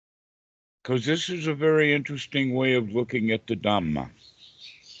Because this is a very interesting way of looking at the Dhamma.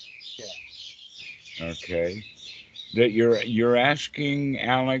 Yeah. Okay, that you're asking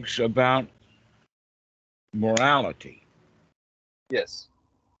Alex about morality. Yes.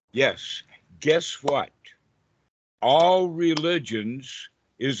 Yes. Guess what? All religions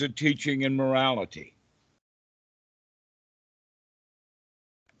is a teaching in morality,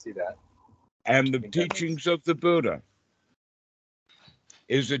 See that. and I the think that makes teachings of the Buddha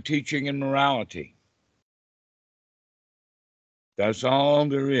is a teaching in morality. That's all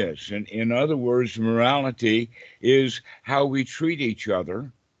there is. And in other words, morality is how we treat each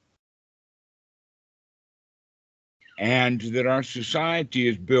other, and that our society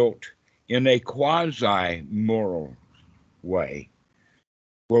is built in a quasi moral way,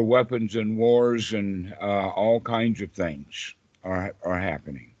 where weapons and wars and all kinds of things are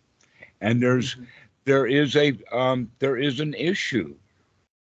happening. And Mhm. there is an issue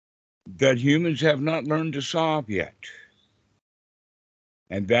that humans have not learned to solve yet,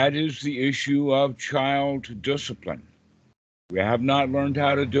 and that is the issue of child discipline. We have not learned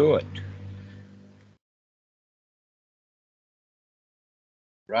how to do it.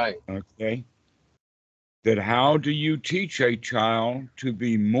 Right. Okay, that how do you teach a child to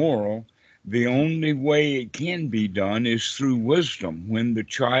be moral? The only way it can be done is through wisdom, when the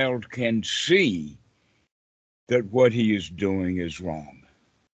child can see that what he is doing is wrong.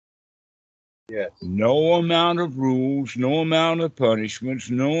 Yes. No amount of rules, no amount of punishments,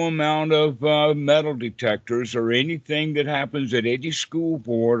 no amount of metal detectors, or anything that happens at any school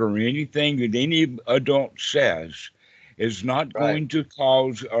board or anything that any adult says is not Right. going to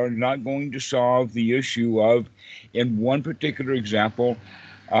cause or not going to solve the issue of, in one particular example,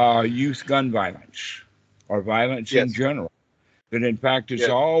 youth gun violence or violence in Yes. general. That in fact it's Yes.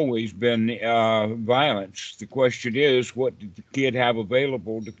 always been violence. The question is, what did the kid have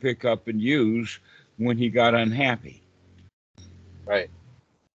available to pick up and use when he got unhappy? Right.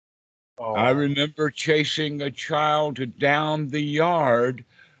 I Oh. remember chasing a child down the yard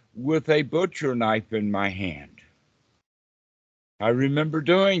with a butcher knife in my hand. I remember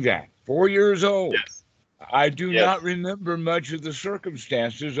doing that, 4 years old. Yes. I do not Yes. remember much of the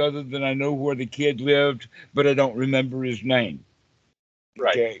circumstances other than I know where the kid lived, but I don't remember his name.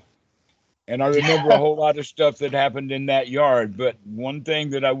 Right. Okay. And I remember a whole lot of stuff that happened in that yard. But one thing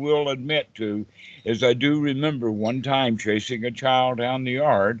that I will admit to is I do remember one time chasing a child down the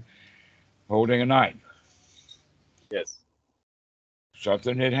yard holding a knife. Yes.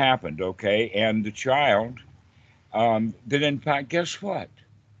 Something had happened, okay? And the child, then in fact, guess what?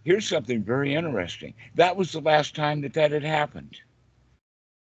 Here's something very interesting. That was the last time that that had happened.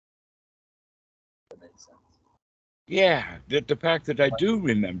 That makes sense. Yeah, that the fact that I do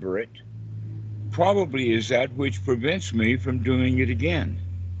remember it probably is that which prevents me from doing it again.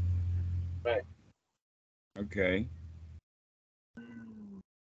 Right. Okay. Mm.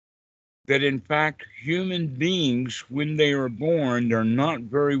 That in fact human beings, when they are born, they're not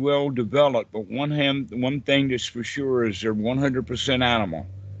very well developed, but one thing that's for sure is they're 100% animal.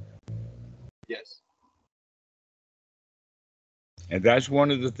 Yes. And that's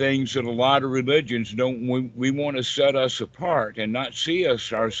one of the things that a lot of religions don't. We want to set us apart and not see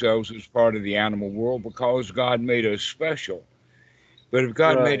us ourselves as part of the animal world because God made us special. But if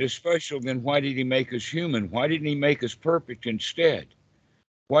God made Right. us special, then why did he make us human? Why didn't he make us perfect instead?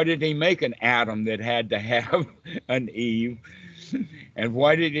 Why did he make an Adam that had to have an Eve? And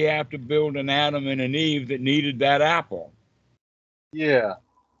why did he have to build an Adam and an Eve that needed that apple? Yeah.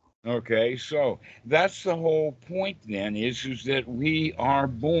 Okay, so that's the whole point then, is that we are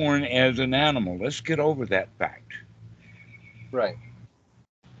born as an animal. Let's get over that fact. Right.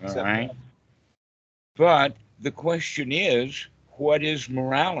 All Accept right. that. But the question is, what is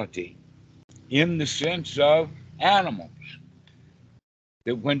morality in the sense of animals?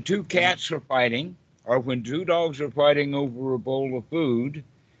 That when two Mm. cats are fighting, or when two dogs are fighting over a bowl of food,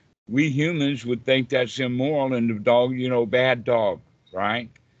 we humans would think that's immoral and the dog, bad dog, right?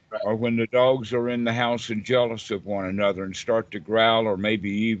 Right. Or when the dogs are in the house and jealous of one another and start to growl or maybe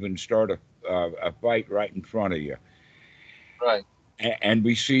even start a fight right in front of you. Right. And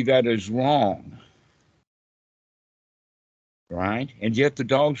we see that as wrong, right? And yet the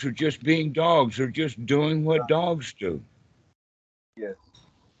dogs are just being dogs, they're just doing what dogs do. Yes.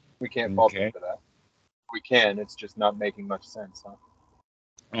 We can't fault them Okay. for that. We can. It's just not making much sense, huh?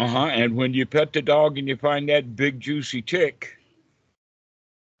 Uh-huh. And when you pet the dog and you find that big juicy tick,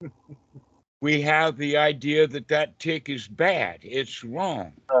 we have the idea that that tick is bad. It's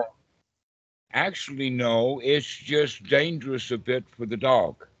wrong. Right. Actually, no, it's just dangerous a bit for the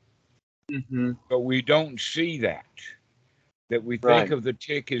dog. Mm-hmm. But we don't see that. that we think Right. of the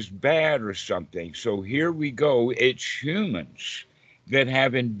tick as bad or something. So here we go. It's humans that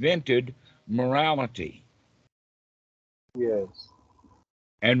have invented morality. Yes.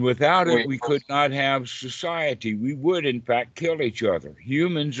 And without it, We, we could not have society. We would, in fact, kill each other.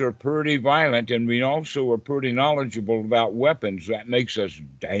 Humans are pretty violent, and we also are pretty knowledgeable about weapons. That makes us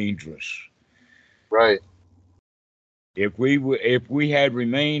dangerous. right. If we had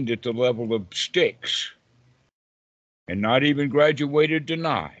remained at the level of sticks and not even graduated to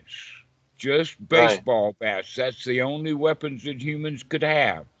knives, just Right. baseball bats, that's the only weapons that humans could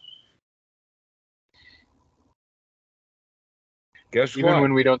have. Guess Even what?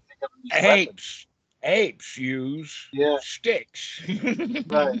 when we don't think of them as weapons. Apes, apes use Yeah. sticks.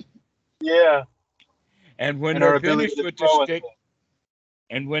 Right. Yeah. And when And they're our ability finished to with the throw a stick, thing.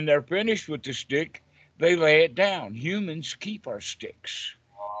 and when they're finished with the stick, they lay it down. Humans keep our sticks.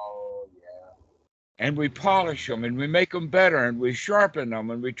 Oh yeah. And we polish them and we make them better and we sharpen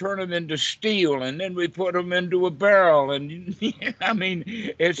them and we turn them into steel and then we put them into a barrel. And I mean,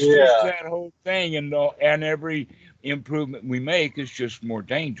 it's just Yeah. that whole thing. And every improvement we make is just more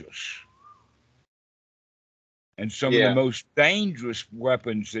dangerous. And some of the Yeah. most dangerous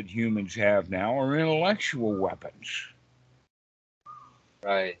weapons that humans have now are intellectual weapons,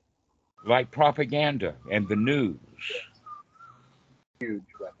 Right. like propaganda and the news. Yes. Huge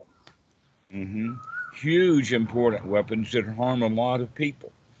weapon. Hmm. Huge, important weapons that harm a lot of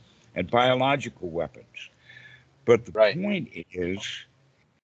people, and biological weapons. But the Right. point is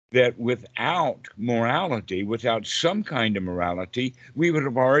that without morality, without some kind of morality, we would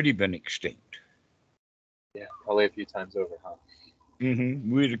have already been extinct. Yeah. Probably a few times over, huh?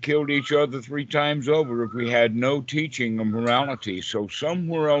 We'd have killed each other 3 times over if we had no teaching of morality. So,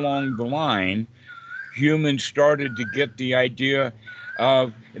 somewhere along the line, humans started to get the idea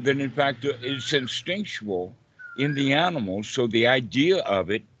of that, in fact, it's instinctual in the animals. So, the idea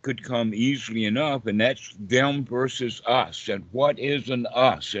of it could come easily enough, and that's them versus us. And what is an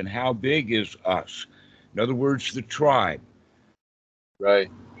us, and how big is us? In other words, the tribe.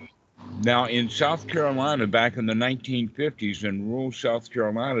 Right. Now, in South Carolina, back in the 1950s, in rural South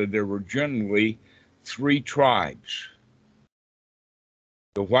Carolina, there were generally 3 tribes: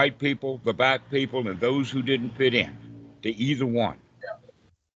 the white people, the black people, and those who didn't fit in to either one, Yeah.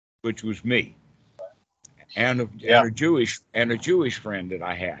 which was me, Yeah. and a Jewish friend that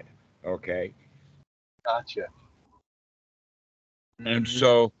I had. Okay, Gotcha. and Hmm.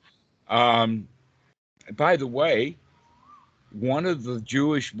 so, um, by the way, one of the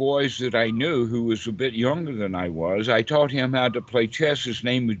Jewish boys that I knew, who was a bit younger than I was, I taught him how to play chess. His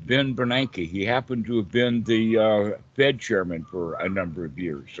name was Ben Bernanke. He happened to have been the Fed chairman for a number of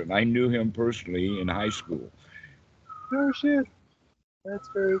years, and I knew him personally in high school. Oh shit. That's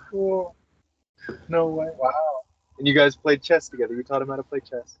very cool. No way. Wow. And you guys played chess together. You taught him how to play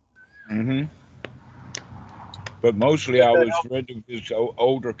chess. Hmm. But mostly, Does I that was help? friend of his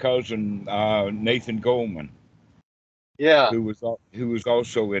older cousin, Nathan Goldman, Yeah. who was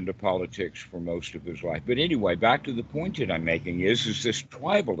also into politics for most of his life. But anyway, back to the point that I'm making is this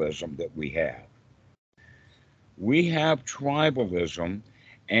tribalism that we have. We have tribalism,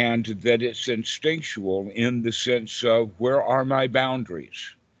 and that it's instinctual in the sense of where are my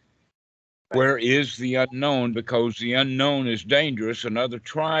boundaries? Right. Where is the unknown? Because the unknown is dangerous. Another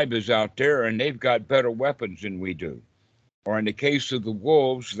tribe is out there and they've got better weapons than we do. Or in the case of the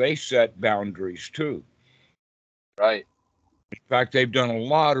wolves, they set boundaries too. Right. In fact, they've done a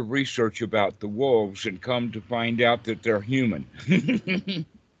lot of research about the wolves and come to find out that they're human.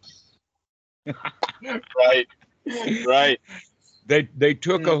 Right. Right. They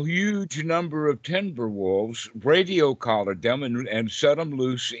took Mm. a huge number of timber wolves, radio collared them, and set them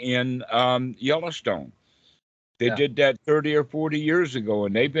loose in Yellowstone. They Yeah. did that 30 or 40 years ago,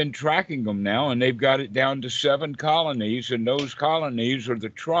 and they've been tracking them now, and they've got it down to 7 colonies, and those colonies are the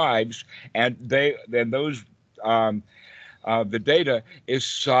tribes, and those the data is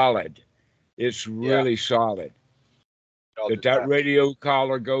solid. It's Yeah. really solid. It all That just that happened. radio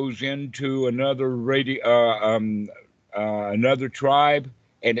collar goes into another tribe,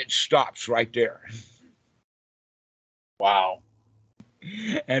 and it stops right there. Wow.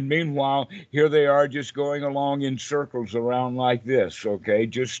 And meanwhile, here they are just going along in circles around like this, okay,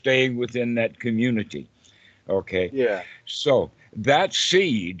 just staying within that community, okay. Yeah. So that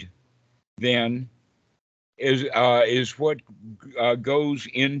seed then is what goes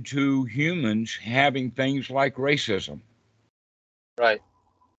into humans having things like racism, Right.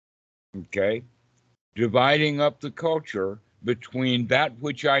 okay, dividing up the culture between that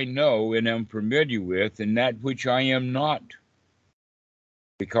which I know and am familiar with and that which I am not,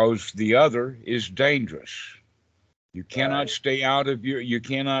 because the other is dangerous. You cannot Right. stay out of you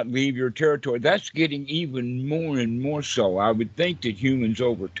cannot leave your territory. That's getting even more and more so. I would think that humans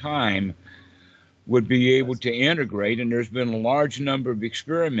over time would be able Yes. to integrate, and there's been a large number of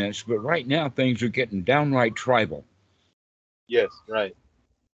experiments, but right now things are getting downright tribal. Yes. Right.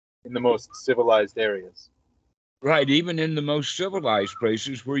 In the most civilized areas. Right, even in the most civilized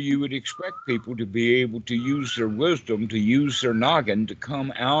places where you would expect people to be able to use their wisdom, to use their noggin, to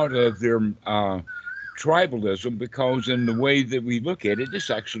come out of their tribalism, because in the way that we look at it, it's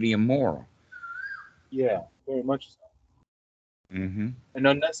actually immoral. Yeah. Very much so. Hmm. And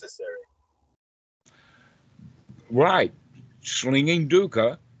unnecessary. Right, slinging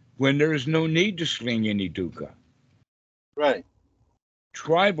dukkha when there's no need to sling any dukkha. Right.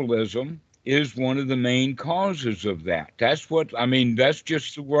 Tribalism is one of the main causes of that. That's what I mean. That's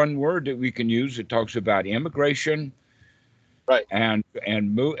just the one word that we can use. It talks about immigration Right. and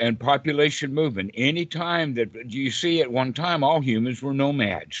population movement. Any time that you see at one time, all humans were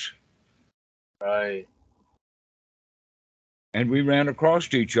nomads, Right. and we ran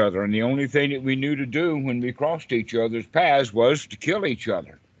across each other. And the only thing that we knew to do when we crossed each other's paths was to kill each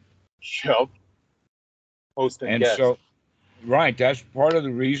other. Yup. Host and And guest. so, right, that's part of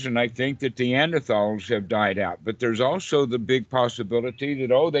the reason I think that the Neanderthals have died out. But there's also the big possibility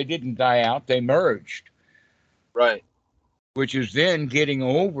that, oh, they didn't die out, they merged, Right. which is then getting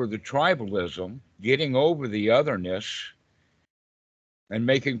over the tribalism, getting over the otherness, and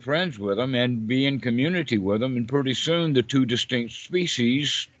making friends with them and be in community with them. And pretty soon the two distinct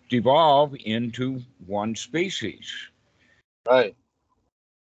species devolve into one species. Right.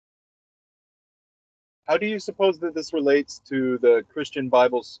 How do you suppose that this relates to the Christian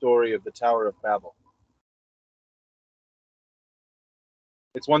Bible story of the Tower of Babel?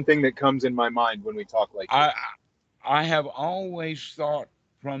 It's one thing that comes in my mind when we talk like I this. I have always thought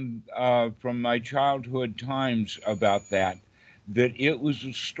from my childhood times about that it was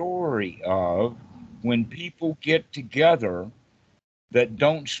a story of when people get together that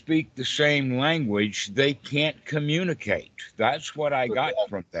don't speak the same language, they can't communicate. That's what I So got that,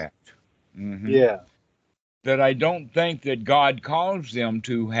 from that. Hmm. yeah. That I don't think that God calls them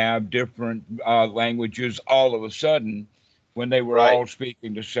to have different languages all of a sudden when they were Right. all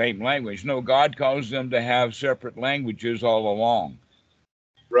speaking the same language. No, God calls them to have separate languages all along.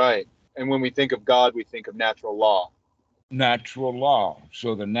 Right. And when we think of God, we think of natural law. Natural law.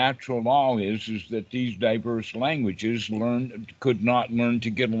 So the natural law is that these diverse languages could not learn to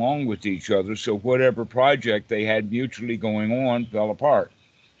get along with each other. So whatever project they had mutually going on fell apart.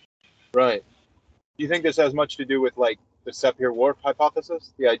 Right. Do you think this has much to do with like the Sapir-Whorf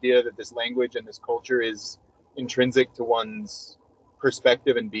hypothesis? The idea that this language and this culture is intrinsic to one's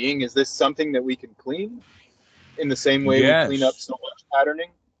perspective and being? Is this something that we can clean in the same way we clean up Yes. so much patterning?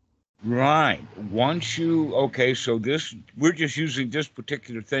 Right. Once you, okay, so this, we're just using this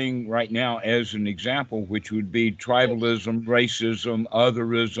particular thing right now as an example, which would be Yes. tribalism, racism,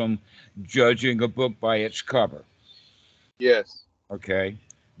 otherism, judging a book by its cover. Yes. Okay.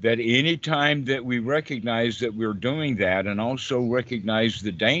 That any time that we recognize that we're doing that and also recognize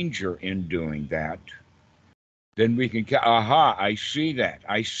the danger in doing that, then we can, aha, I see that.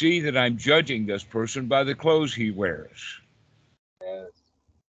 I see that I'm judging this person by the clothes he wears. Yes.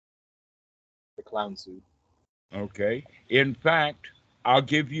 The clown suit. Okay. In fact, I'll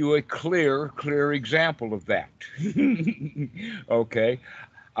give you a clear example of that. Okay.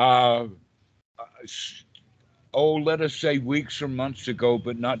 Uh, let us say weeks or months ago,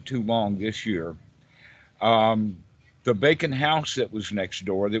 but not too long this year. Um, the vacant house that was next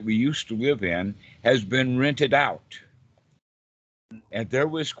door that we used to live in has been rented out. And there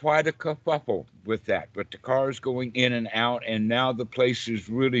was quite a kerfuffle with that, but the cars going in and out, and now the place is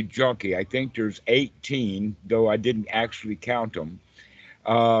really junky. I think there's 18, though I didn't actually count them.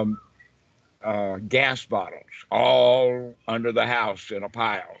 Um, gas bottles all under the house in a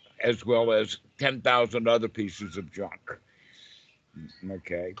pile, as well as 10,000 other pieces of junk.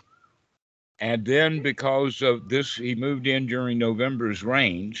 Okay. And then because of this, he moved in during November's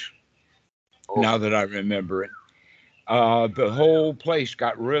rains. Oh, Now that I remember it, the whole place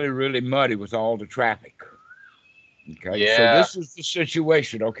got really muddy with all the traffic. Okay. So yeah. this is the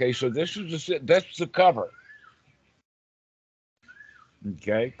situation. Okay. So that's the cover.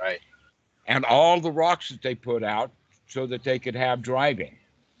 Okay. Right. And all the rocks that they put out so that they could have driving.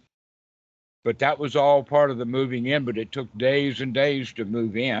 But that was all part of the moving in, but it took days and days to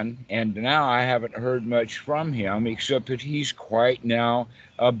move in. And now I haven't heard much from him, except that he's quite now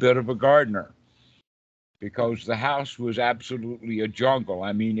a bit of a gardener because the house was absolutely a jungle.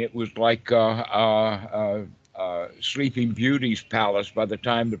 I mean, it was like Sleeping Beauty's palace by the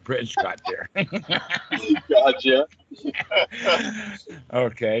time the prince got there. Gotcha.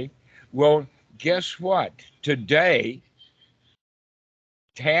 Okay. Well, guess what? Today,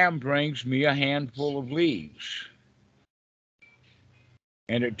 Tam brings me a handful of leaves.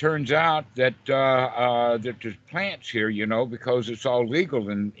 And it turns out that that there's plants here, because it's all legal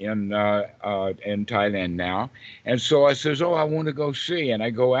in Thailand now. And so I says, "Oh, I want to go see." And I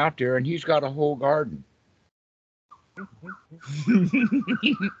go out there, and he's got a whole garden.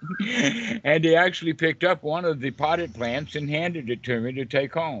 And he actually picked up one of the potted plants and handed it to me to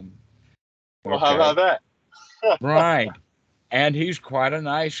take home. Well, how about that? Right. And he's quite a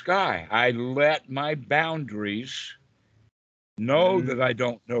nice guy. I let my boundaries know that I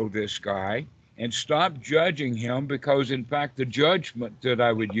don't know this guy and stop judging him, because, in fact, the judgment that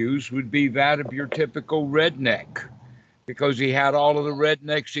I would use would be that of your typical redneck, because he had all of the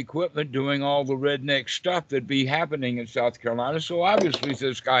rednecks equipment doing all the redneck stuff that'd be happening in South Carolina. So obviously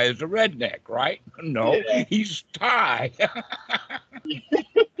this guy is a redneck, right? No, Yeah. he's Thai.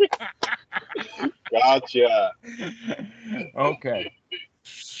 Gotcha. Okay.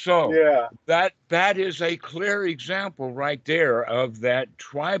 So Yeah. that is a clear example right there of that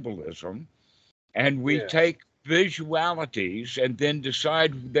tribalism. And we Yeah. take visualities and then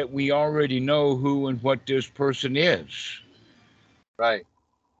decide that we already know who and what this person is. Right.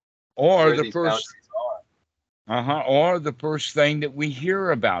 Or Where the these first boundaries are. or the first thing that we hear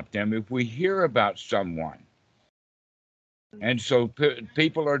about them, if we hear about someone. And so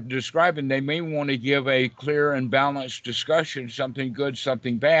people are describing, they may want to give a clear and balanced discussion, something good,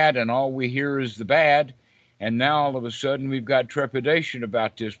 something bad, and all we hear is the bad. And now all of a sudden we've got trepidation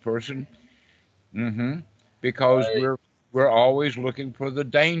about this person. Because Right. we're always looking for the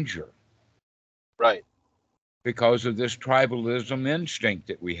danger. Right. Because of this tribalism instinct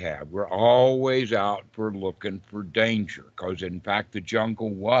that we have. We're always out for looking for danger, because in fact the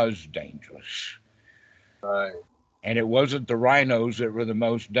jungle was dangerous. Right. And it wasn't the rhinos that were the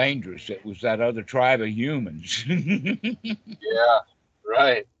most dangerous. It was that other tribe of humans. Yeah.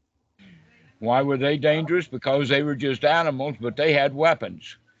 Right. Why were they dangerous? Because they were just animals, but they had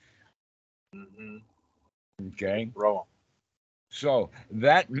weapons. Okay. Wrong. So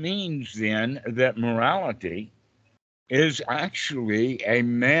that means then that morality is actually a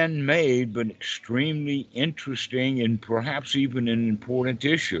man-made but extremely interesting and perhaps even an important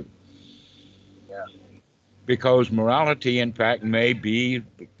issue. Yeah. Because morality, in fact, may be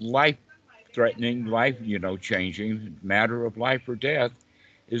life-threatening, changing. Matter of life or death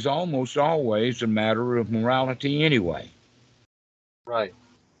is almost always a matter of morality anyway. Right.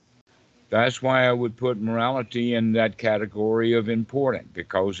 That's why I would put morality in that category of important,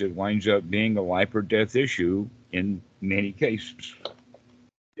 because it winds up being a life or death issue in many cases.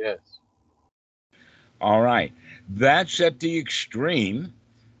 Yes. All right. That's at the extreme.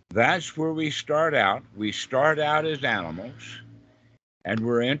 That's where we start out. We start out as animals, and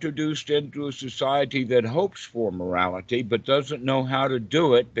we're introduced into a society that hopes for morality but doesn't know how to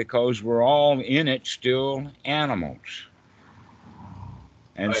do it, because we're all in it still animals.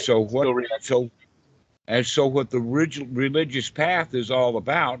 And Right. so what Still what the religious path is all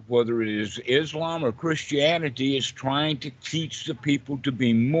about, whether it is Islam or Christianity, is trying to teach the people to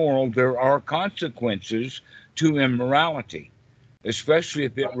be moral. There are consequences to immorality, especially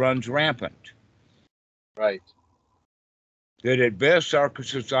if it runs rampant. Right. That at best our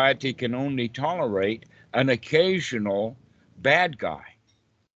society can only tolerate an occasional bad guy.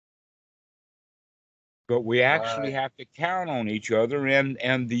 But we actually Right. have to count on each other,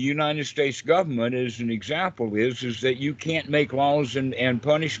 and the United States government, as an example, is that you can't make laws and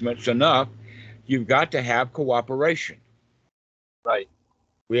punishments enough. You've got to have cooperation. Right.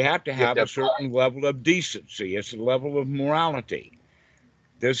 We have to You have have to a have certain level of decency. It's a level of morality.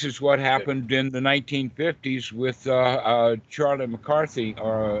 This is what happened in the 1950s with Charlie McCarthy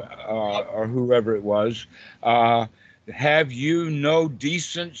or whoever it was. Have you no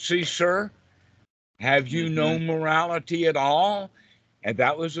decency, sir? Have you no morality at all? And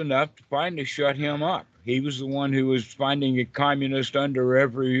that was enough to finally shut him up. He was the one who was finding a communist under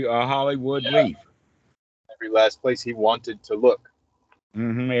every Hollywood leaf. every last place he wanted to look.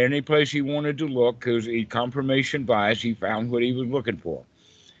 Any place he wanted to look, because he confirmation bias, he found what he was looking for.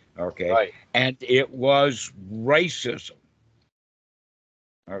 Okay. Right. And it was racism.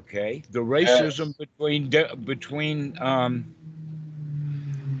 Okay. The racism Yes. between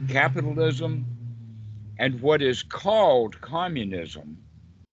capitalism and what is called communism.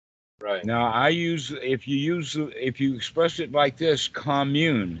 Right. Now, if you express it like this,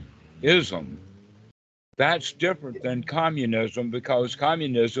 communism, that's different than communism, because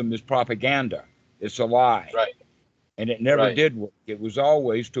communism is propaganda. It's a lie. Right. And it never Right. did work. It was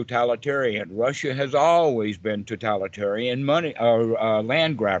always totalitarian. Russia has always been totalitarian,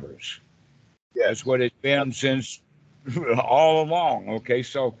 land grabbers. That's Yes. what it's been since all along. Okay,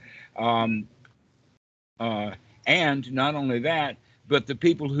 so um, uh, and not only that, but the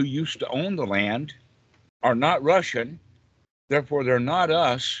people who used to own the land are not Russian. Therefore, they're not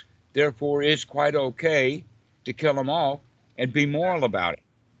us. Therefore, it's quite okay to kill them all and be moral about it.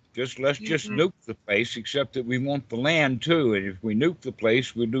 Let's just Mm-hmm. nuke the place, except that we want the land too. And if we nuke the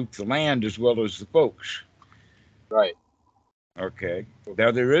place, we nuke the land as well as the folks. Right. Okay.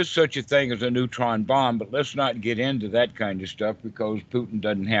 Now there is such a thing as a neutron bomb, but let's not get into that kind of stuff because Putin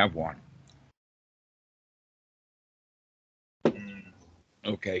doesn't have one. Mm.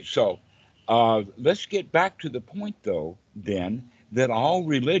 Okay, so let's get back to the point, though, then, that all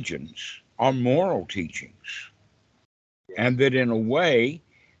religions are moral teachings, Yes. and that in a way,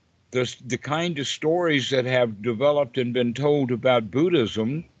 the kind of stories that have developed and been told about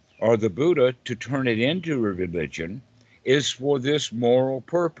Buddhism or the Buddha to turn it into a religion is for this moral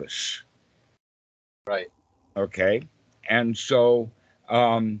purpose. Right. Okay, and so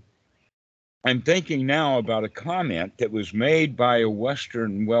um, I'm thinking now about a comment that was made by a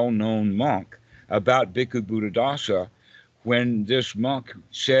Western well known monk about Bhikkhu Buddhadasa when this monk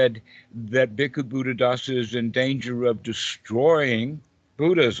said that Bhikkhu Buddhadasa is in danger of destroying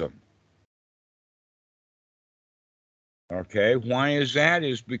Buddhism. Okay, why is that?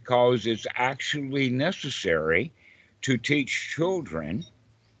 Is because it's actually necessary to teach children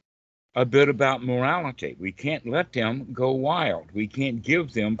a bit about morality. We can't let them go wild. We can't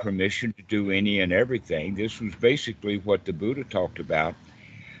give them permission to do any and everything. This was basically what the Buddha talked about.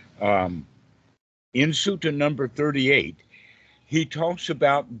 Um, in Sutta number 38, he talks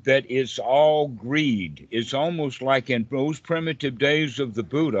about that it's all greed. It's almost like in those primitive days of the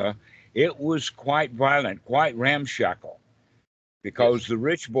Buddha, it was quite violent, quite ramshackle, because Yes. the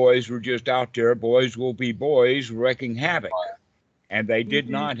rich boys were just out there, boys will be boys, wreaking havoc. And they did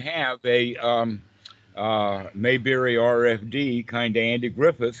Mm-hmm. not have a Mayberry RFD kind of Andy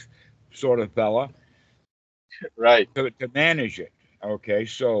Griffith sort of fella Right. to manage it. Okay,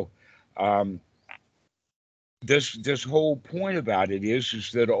 so um, this whole point about it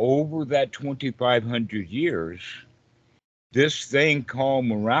is that over that 2,500 years, this thing called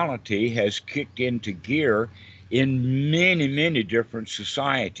morality has kicked into gear in many different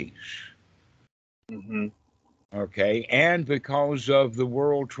societies. Mm-hmm. Okay, and because of the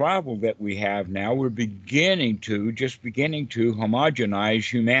world travel that we have now, we're just beginning to homogenize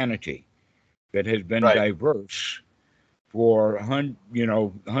humanity that has been Right. diverse for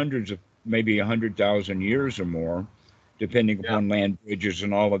hundreds of maybe 100,000 years or more, depending Yeah. upon land bridges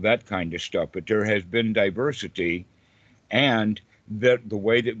and all of that kind of stuff. But there has been diversity, and that the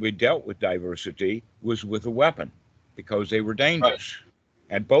way that we dealt with diversity was with a weapon because they were Right. dangerous.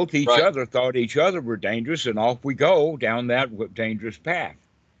 And both each Right. other thought each other were dangerous, and off we go down that dangerous path.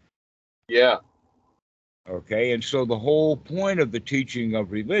 Yeah. Okay, and so the whole point of the teaching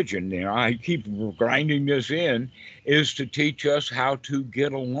of religion, I keep grinding this in, is to teach us how to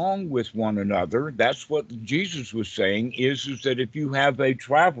get along with one another. That's what Jesus was saying, is that if you have a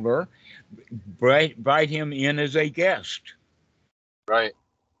traveler, invite him in as a guest. Right.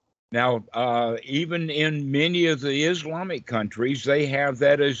 Now, even in many of the Islamic countries, they have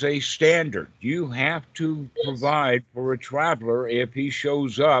that as a standard. You have to Yes. provide for a traveler if he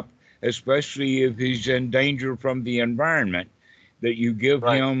shows up, especially if he's in danger from the environment, that you give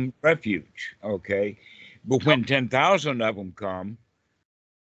Right. him refuge. Okay. But Yep. when 10,000 of them come,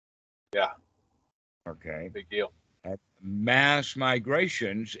 Yeah. okay, Big deal. mass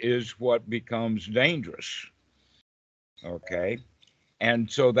migrations is what becomes dangerous. Okay. And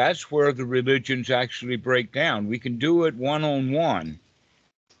so that's where the religions actually break down. We can do it one on one,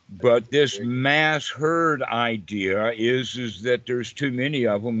 but this mass herd idea is that there's too many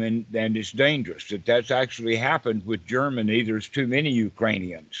of them and it's dangerous. That's actually happened with Germany. There's too many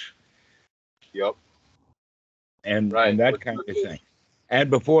Ukrainians Yep. and Right. that kind of thing.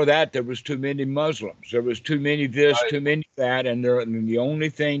 And before that, there was too many Muslims. There was too many this, Right. too many that, and the only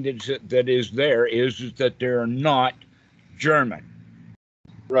thing that is there is that they're not German.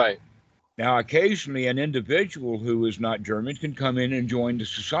 Right. Now, occasionally, an individual who is not German can come in and join the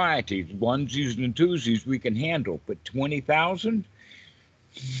society. Onesies and twosies we can handle, but 20,000?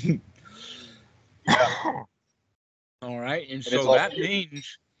 Yeah. All right, and And it's so all that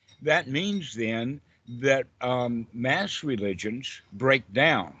means then that mass religions break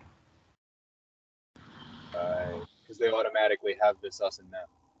down, because they automatically have this us and them.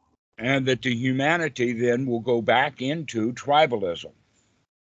 and that the humanity then will go back into tribalism.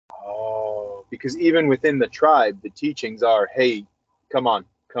 Oh, Because even within the tribe, the teachings are, hey, come on,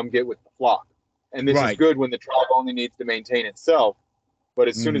 come get with the flock. And this is Right. good when the tribe only needs to maintain itself. But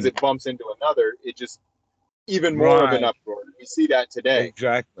as soon as Mhm. it bumps into another, it just even more of an Right. uproar. We see that today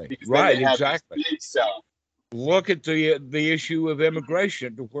Exactly. because then Right. they have this Exactly. big self. Look at the issue of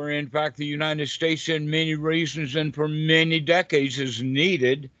immigration, where in fact the United States, in many reasons and for many decades, has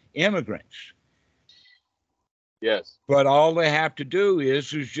needed immigrants. Yes. But all they have to do is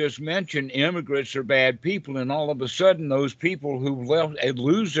just mention immigrants are bad people, and all of a sudden those people who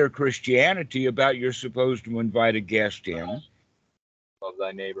lose their Christianity about you're supposed to invite a guest in. Love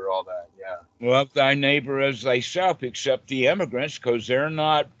thy neighbor, all that. Yeah. Love thy neighbor as thyself, except the immigrants, because they're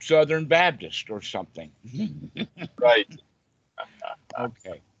not Southern Baptist or something. Right.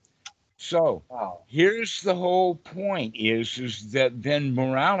 Okay. So Wow. here's the whole point is that then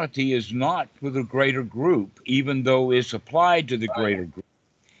morality is not for the greater group, even though it's applied to the Right. greater group.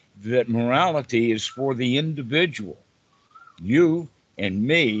 That morality is for the individual, you and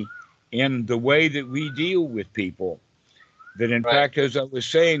me, in the way that we deal with people. That in Right. fact, as I was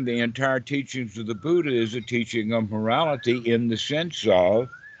saying, the entire teachings of the Buddha is a teaching of morality in the sense of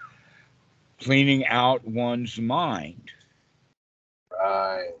cleaning out one's mind.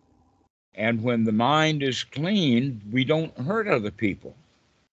 Right. And when the mind is clean, we don't hurt other people.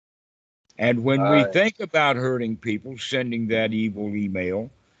 And when we Right. think about hurting people, sending that evil email,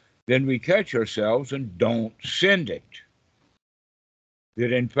 then we catch ourselves and don't send it.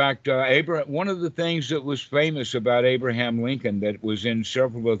 That in fact, Abraham, one of the things that was famous about Abraham Lincoln that was in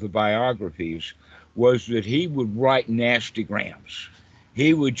several of the biographies was that he would write nasty grams.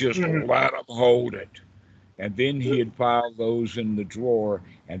 He would just Mhm. let them hold it. And then he'd file those in the drawer,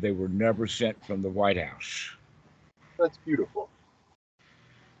 and they were never sent from the White House. That's beautiful.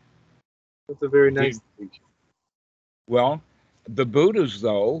 That's a very The, nice teaching. well, the Buddhas,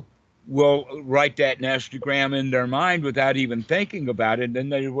 though, will write that nastygram in their mind without even thinking about it. And then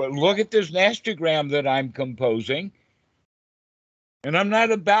they will look at this nastygram that I'm composing, and I'm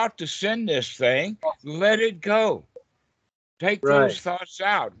not about to send this thing. Let it go. Take Right. those thoughts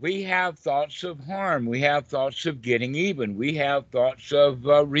out. We have thoughts of harm. We have thoughts of getting even. We have thoughts of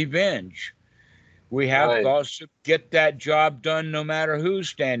revenge. We have Right. thoughts of get that job done no matter who's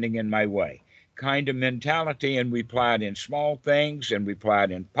standing in my way kind of mentality. And we apply it in small things, and we apply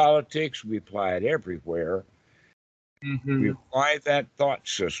it in politics. We apply it everywhere. We Mm-hmm. apply that thought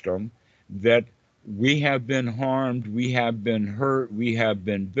system that we have been harmed, we have been hurt, we have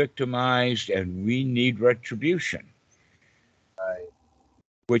been victimized, and we need retribution, Right.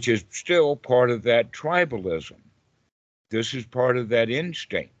 which is still part of that tribalism. This is part of that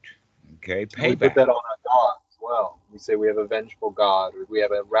instinct. Okay, And we put payback. that on our God as well. We say we have a vengeful God, or we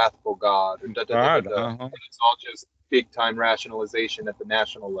have a wrathful God, or da da da da God, da. uh-huh. And it's all just big time rationalization at the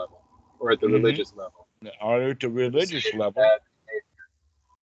national level or at the Mm-hmm. religious level. Or at the For the sake religious of level. bad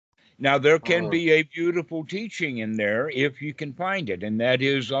Now, there can behavior. be a beautiful teaching in there if you can find it, and that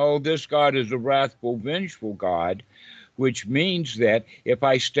is, oh, this God is a wrathful, vengeful God, which means that if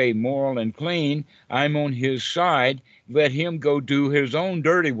I stay moral and clean, I'm on his side. Let him go do his own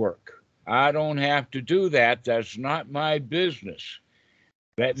dirty work. I don't have to do that. That's not my business.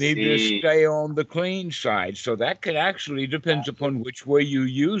 I Let me just see. stay on the clean side. So that could actually depends upon which way you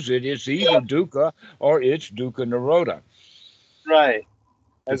use it. It's either dukkha or it's dukkha nirodha. Right.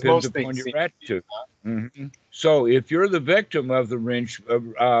 As Depends most upon things your seem to be. attitude. Huh? So if you're the victim of the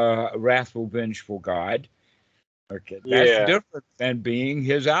wrathful, vengeful God, okay, that's Yeah. different than being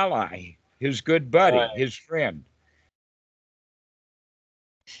his ally, his good buddy, Right. his friend.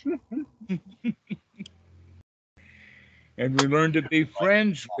 And we learn to be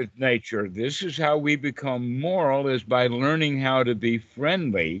friends with nature. This is how we become moral, is by learning how to be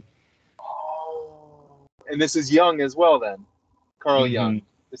friendly. Oh. And this is Jung as well, then. Carl Hmm. Jung.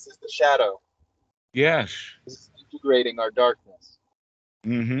 This is the shadow. Yes. This is integrating our darkness.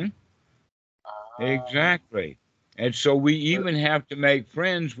 Hmm. Ah. Exactly. And so we even have to make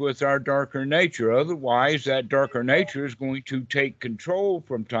friends with our darker nature. Otherwise, that darker nature is going to take control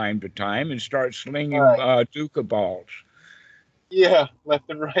from time to time and start slinging Right. dukkha balls. Yeah, left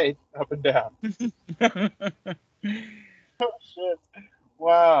and right, up and down. Oh shit!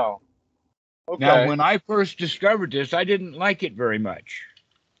 Wow. Now, Okay. when I first discovered this, I didn't like it very much.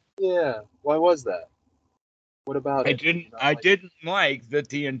 Yeah. Why was that? What about I it? didn't Not I like. didn't like that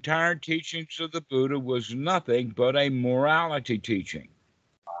the entire teachings of the Buddha was nothing but a morality teaching,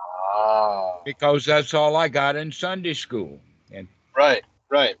 Ah. because that's all I got in Sunday school. And Right.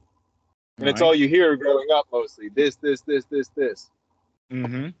 Right. And it's right. all you hear growing up mostly. This.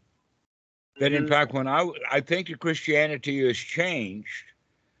 Mm-hmm. That in Hmm. fact, when I think that Christianity has changed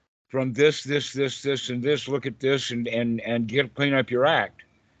from this, and this. Look at this, and get clean up your act.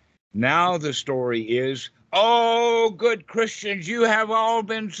 Now the story is, oh, good Christians, you have all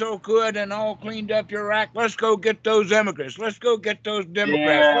been so good and all cleaned up your act. Let's go get those immigrants. Let's go get those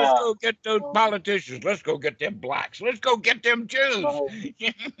Democrats. Let's Yeah. go get those politicians. Let's go get them blacks. Let's go get them Jews. Right.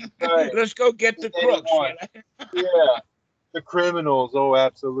 Right. Let's go get the crooks. Anyone. Yeah. The criminals. Oh,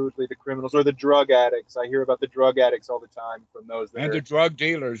 absolutely. The criminals or the drug addicts. I hear about the drug addicts all the time from those that And are. the drug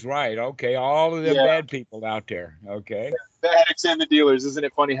dealers, right? Okay, all of them Yeah. bad people out there. Okay, The addicts and the dealers. Isn't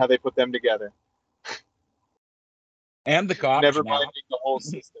it funny how they put them together? and the cops Never now. minding the whole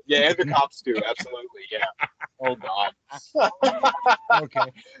system. Yeah, and the cops too. Absolutely. Yeah. Oh God.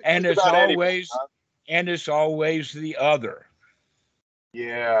 Okay, and Just it's about anyone, always huh? and it's always the other.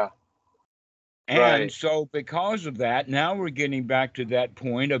 Yeah. And Right. so, because of that, now we're getting back to that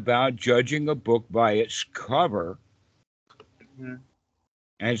point about judging a book by its cover Mhm.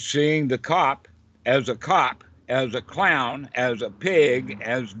 and seeing the cop, as a clown, as a pig,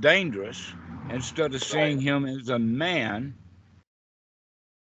 as dangerous, instead of seeing Right. him as a man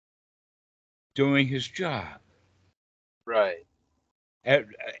doing his job. Right. uh,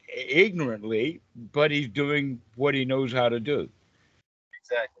 Ignorantly, but he's doing what he knows how to do.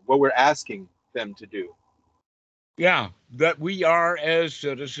 Exactly. What we're asking them to do. Yeah, that we are as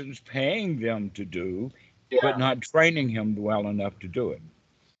citizens paying them to do, but Yeah. not training him well enough to do it.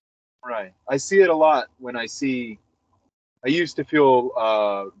 Right. I see it a lot when I see. I used to feel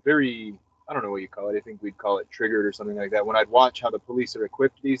very. I don't know what you call it. I think we'd call it triggered or something like that when I'd watch how the police are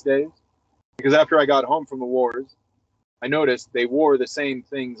equipped these days. Because after I got home from the wars, I noticed they wore the same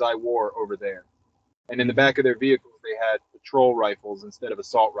things I wore over there. And in the Mhm. back of their vehicles, they had patrol rifles instead of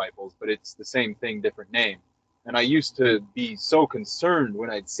assault rifles, but it's the same thing, different name. And I used to be so concerned when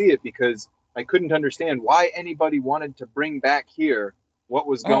I'd see it because I couldn't understand why anybody wanted to bring back here what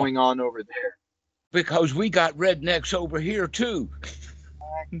was Oh, going on over there. because we got rednecks over here too.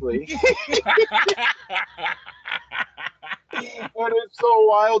 Exactly. And it's so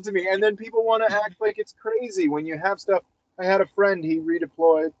wild to me. And then people want to act like it's crazy when you have stuff. I had a friend, he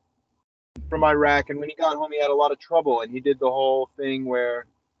redeployed from Iraq, and when he got home, he had a lot of trouble. And he did the whole thing where,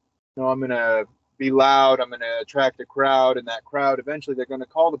 I'm going to be loud, I'm going to attract a crowd, and that crowd, eventually, they're going to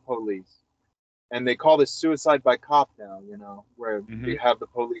call the police. And they call this suicide by cop now, where Mhm. you have the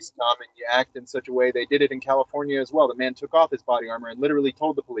police come and you act in such a way. They did it in California as well. The man took off his body armor and literally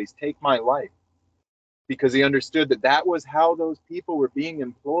told the police, "Take my life," because he understood that that was how those people were being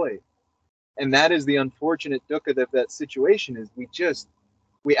employed. And that is the unfortunate dukkha of that situation is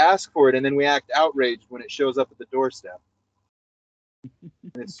we ask for it and then we act outraged when it shows up at the doorstep.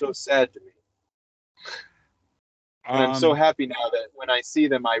 And it's so sad to me. And I'm so Um, happy now that when I see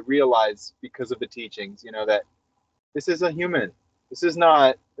them, I realize because of the teachings, that this is a human. This is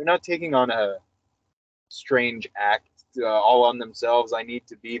not, they're not taking on a strange act all on themselves. I need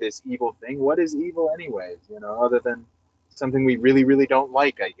to be this evil thing. What is evil, anyways? Other than something we really, really don't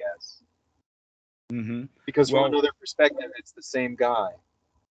like, I guess. mhm. Because from Well, another perspective, it's the same guy.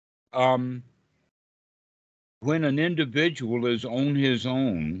 um, when an individual is on his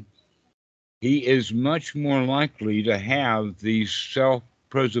own, he is much more likely to have the self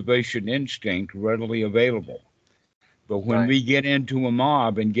preservation instinct readily available. But when Right. we get into a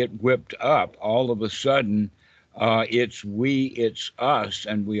mob and get whipped up, all of a sudden, it's we, it's us,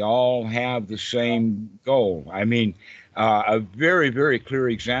 and we all have the same goal. I mean, a very, very clear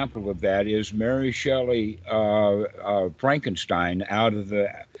example of that is Mary Shelley Frankenstein.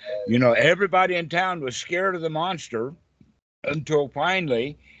 Everybody in town was scared of the monster until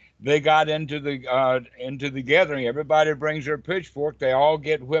finally they got into the gathering. Everybody brings their pitchfork. They all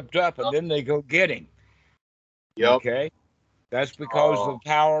get whipped up, and then they go get him. Yep. Okay, that's because of Oh, the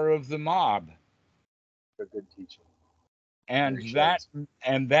power of the mob, a good teacher. and Mary that Shelley's.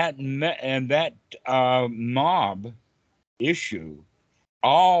 mob issue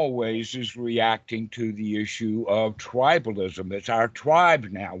always is reacting to the issue of tribalism. It's our tribe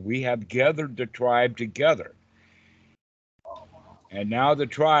now. We have gathered the tribe together, and now the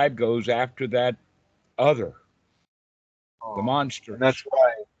tribe goes after that other, the Oh. And that's monsters.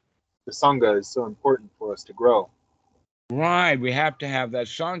 why the Sangha is so important for us to grow. Right, we have to have that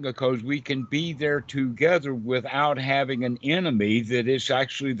sangha because we can be there together without having an enemy. That is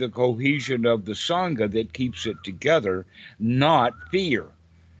actually the cohesion of the sangha that keeps it together, not fear.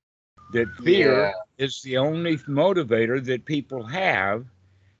 That Yeah. fear is the only motivator that people have,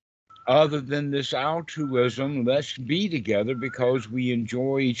 other than this altruism. Let's be together because we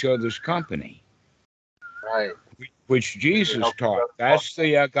enjoy each other's company, Right. which We Jesus help each taught. other That's function.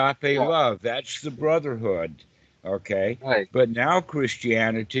 the agape Yeah. love. That's the brotherhood. Okay. Right. But now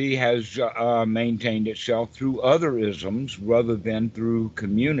Christianity has maintained itself through other isms rather than through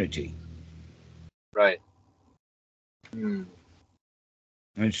community. Right. Hmm.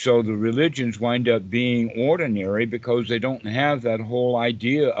 And so the religions wind up being ordinary because they don't have that whole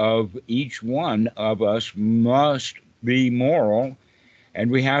idea of each one of us must be moral,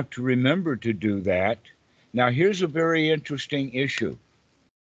 and we have to remember to do that. Now, here's a very interesting issue.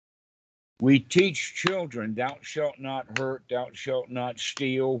 We teach children, thou shalt not hurt, thou shalt not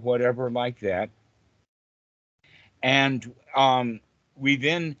steal, whatever like that. And we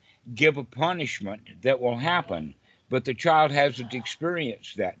then give a punishment that will happen, but the child hasn't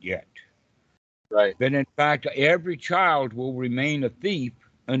experienced that yet. Right. That in fact, every child will remain a thief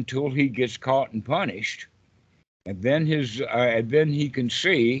until he gets caught and punished. And then he can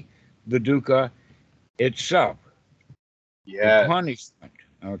see the dukkha itself, the Yes. punishment.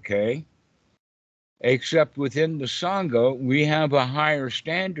 Okay. Except within the Sangha, we have a higher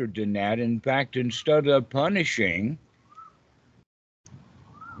standard than that. In fact, instead of punishing,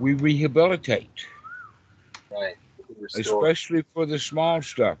 we rehabilitate, Right. Restore. especially for the small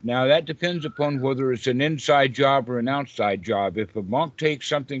stuff. Now, that depends upon whether it's an inside job or an outside job. If a monk takes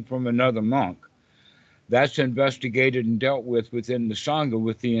something from another monk, that's investigated and dealt with within the Sangha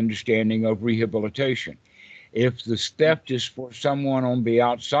with the understanding of rehabilitation. If the theft is for someone on the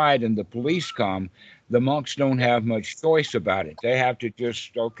outside and the police come, the monks don't have much choice about it. They have to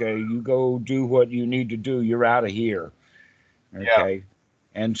just, okay, you go do what you need to do. You're out of here. Yeah. Okay.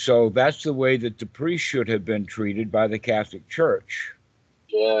 And so that's the way that the priests should have been treated by the Catholic Church.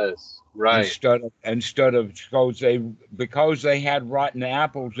 Yes. Right. Instead of because they had rotten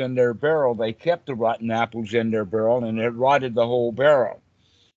apples in their barrel, they kept the rotten apples in their barrel and it rotted the whole barrel.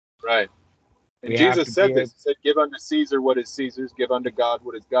 Right. And We have Jesus to be said this. able He said, "Give unto Caesar what is Caesar's. Give unto God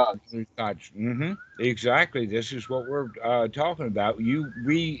what is God's." Exactly. This is what we're talking about.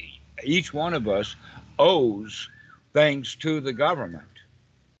 Each one of us owes things to the government.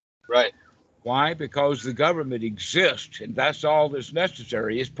 Right. Why? Because the government exists, and that's all that's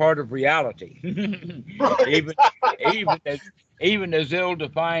necessary. It's part of reality. Right. even, even as even as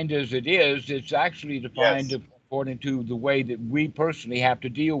ill-defined as it is, it's actually defined Yes. according to the way that we personally have to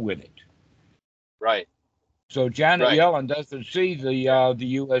deal with it. Right. So Janet Right. Yellen doesn't see the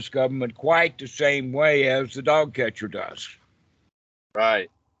U.S. government quite the same way as the dog catcher does, Right.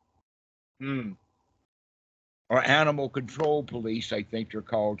 Hmm. or animal control police, I think they're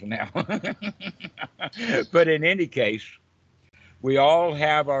called now. But in any case, we all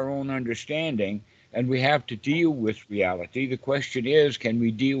have our own understanding, and we have to deal with reality. The question is, can we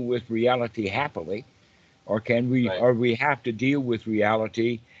deal with reality happily, Right. or we have to deal with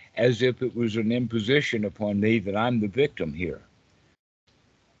reality as if it was an imposition upon me that I'm the victim here?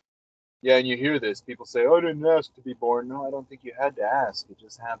 Yeah, and you hear this. People say, "Oh, I didn't ask to be born." No, I don't think you had to ask. It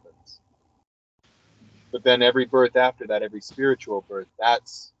just happens. But then every birth after that, every spiritual birth,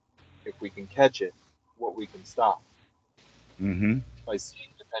 that's, if we can catch it, what we can stop Mm-hmm. by seeing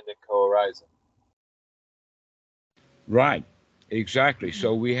dependent co-arising. Right. Exactly.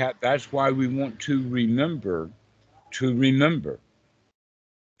 So we have. That's why we want to remember, to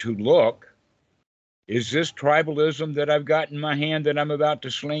look. Is this tribalism that I've got in my hand that I'm about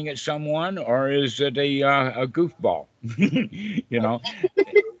to sling at someone, or is it a goofball? you know,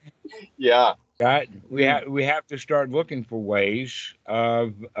 Yeah. that Mm. we have to start looking for ways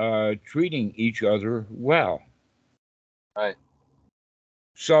of treating each other well. Right.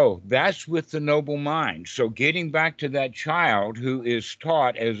 So that's with the noble mind. So getting back to that child who is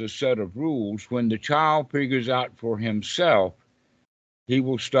taught as a set of rules, when the child figures out for himself, he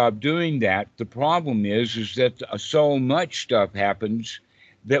will stop doing that. The problem is that so much stuff happens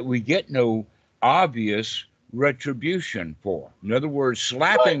that we get no obvious retribution for. In other words, Right.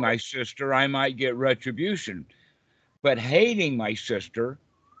 slapping my sister, I might get retribution, but hating my sister,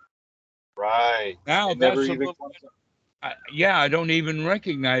 Right. now It never that's a even little. comes up. Yeah, I don't even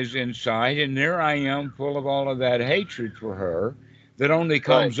recognize inside, and there I am, full of all of that hatred for her, that only Right.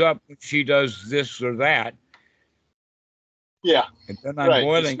 comes up when she does this or that, Yeah. and then I'm Right. You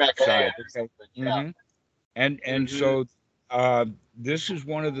boiling smack a hand inside. or Okay. something. Yeah. hmm and Hmm. so this is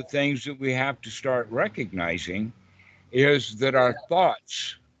one of the things that we have to start recognizing is that our Yeah.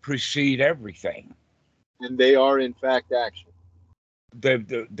 thoughts precede everything. And they are in fact action.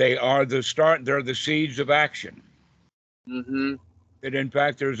 They are the start. They're the seeds of action. Hmm. That in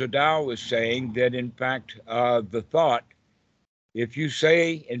fact, there's a Taoist saying that in fact, the thought, if you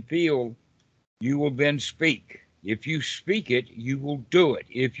say and feel, you will then speak. If you speak it, you will do it.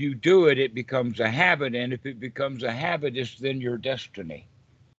 If you do it, it becomes a habit, and if it becomes a habit, it's then your destiny.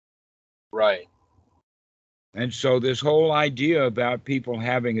 Right. And so this whole idea about people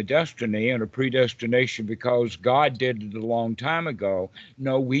having a destiny and a predestination because God did it a long time ago,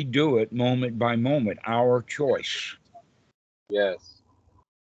 no, we do it moment by moment, our choice. Yes,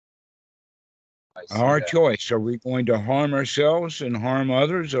 I see Our that. choice. Are we going to harm ourselves and harm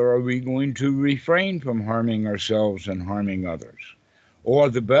others, or are we going to refrain from harming ourselves and harming others? Or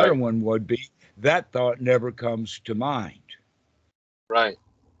the better Right, one would be that thought never comes to mind. right.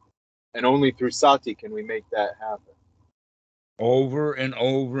 And only through sati can we make that happen. Over and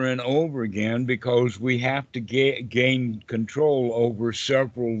over and over again because we have to gain control over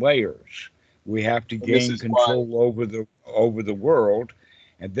several layers. We have to And this gain is why, control over the world,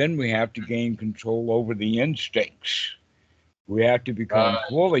 and then we have to gain control over the instincts. We have to become right,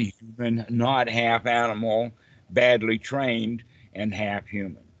 fully human, not half animal, badly trained, and half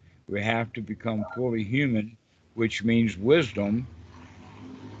human. We have to become fully human, which means wisdom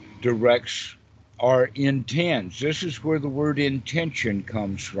directs our intents. This is where the word intention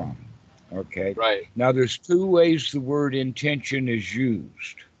comes from. Okay. right. Now, there's two ways the word intention is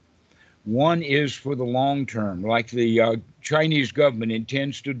used. One is for the long term, like the Chinese government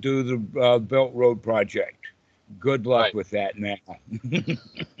intends to do the Belt Road project. Good luck Right. with that now.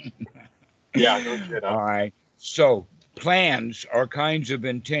 Yeah, no shit. All right. So, plans are kinds of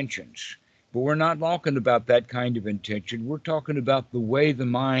intentions, but we're not talking about that kind of intention. We're talking about the way the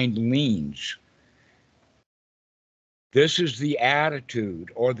mind leans. This is the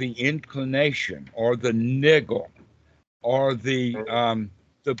attitude or the inclination or the niggle or the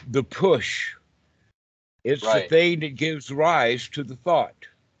push. It's the Right. thing that gives rise to the thought.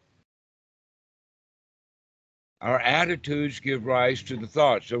 Our attitudes give rise to the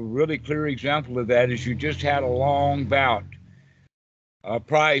thoughts. A really clear example of that is you just had a long bout, a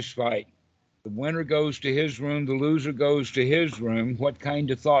prize fight. The winner goes to his room, the loser goes to his room. What kind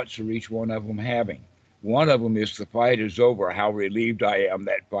of thoughts are each one of them having? One of them is the fight is over. How relieved I am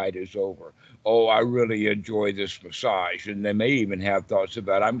that fight is over. Oh, I really enjoy this massage. And they may even have thoughts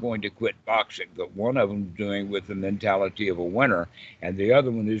about, I'm going to quit boxing. But one of them is doing with the mentality of a winner, and the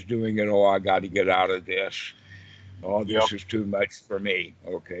other one is doing it, oh, I got to get out of this. Oh, Yep. this is too much for me.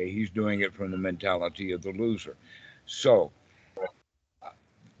 Okay, he's doing it from the mentality of the loser. So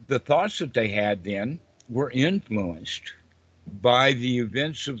the thoughts that they had then were influenced by the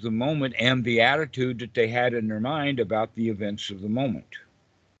events of the moment and the attitude that they had in their mind about the events of the moment.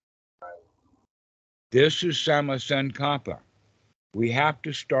 This is Samasankappa. We have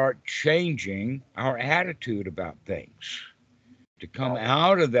to start changing our attitude about things to come Right.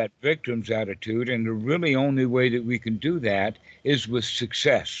 out of that victim's attitude. And the really only way that we can do that is with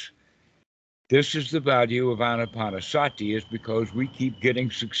success. This is the value of anapanasati, is because we keep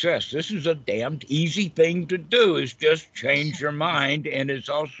getting success. This is a damned easy thing to do, is just change your mind. And it's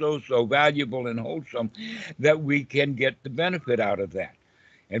also so valuable and wholesome that we can get the benefit out of that.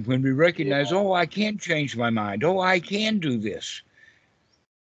 And when we Yeah. recognize, oh, I can change my mind, oh, I can do this,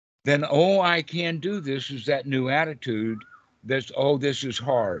 then, oh, I can do this is that new attitude that's, oh, this is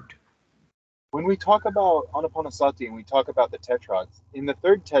hard. When we talk about Anapanasati and we talk about the tetrads, in the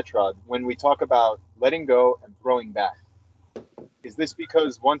third tetrad, when we talk about letting go and throwing back, is this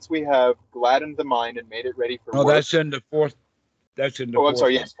because once we have gladdened the mind and made it ready for No, work? that's in the Oh, I'm fourth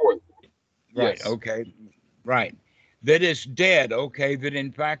sorry. one. Yes, fourth. Right, Yes. okay. Right. That it's dead, okay, that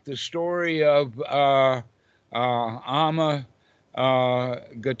in fact the story of Amma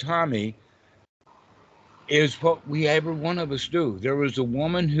Gautami is what we every one of us do. There was a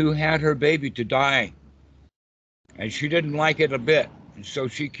woman who had her baby to die, and she didn't like it a bit. And so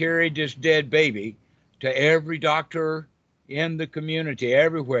she carried this dead baby to every doctor in the community,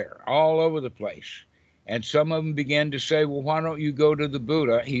 everywhere, all over the place. And some of them began to say, well, why don't you go to the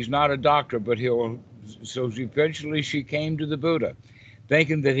Buddha? He's not a doctor, but he'll. So eventually she came to the Buddha,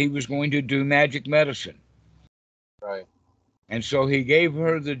 thinking that he was going to do magic medicine. Right. And so he gave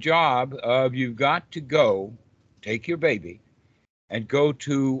her the job of, you've got to go, take your baby, and go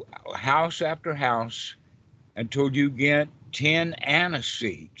to house after house until you get 10 anise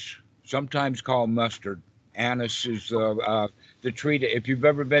seeds, sometimes called mustard. Anise is the tree. If you've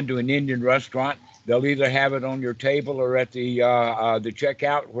ever been to an Indian restaurant, they'll either have it on your table or at the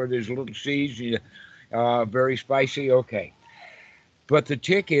checkout where there's little seeds, very spicy. Okay. But the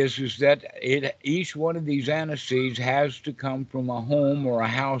tick is that each one of these anise seeds has to come from a home or a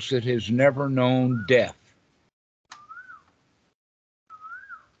house that has never known death.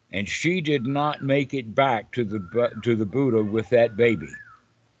 And she did not make it back to the Buddha with that baby.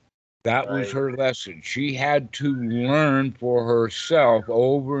 That was Right. her lesson. She had to learn for herself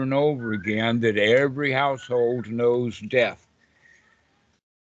over and over again that every household knows death.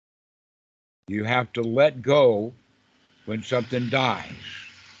 You have to let go when something dies.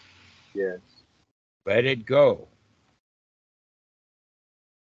 Yes. Let it go.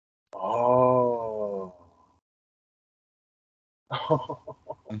 Oh.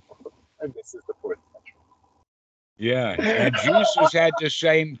 And this is the fourth country. Yeah, and Jesus had the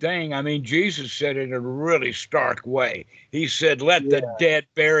same thing. I mean, Jesus said it in a really stark way. He said, "Let the Yeah. dead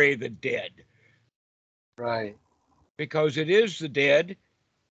bury the dead," Right. because it is the dead,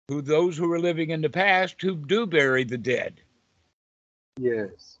 those who are living in the past, who do bury the dead.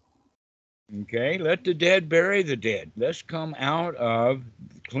 Yes. Okay, let the dead bury the dead. Let's come out of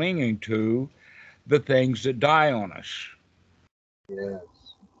clinging to the things that die on us, Yes.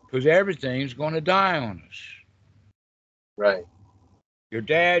 because everything's going to die on us. Right. Your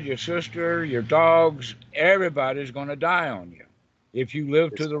dad, your sister, your dogs, everybody's going to die on you. If you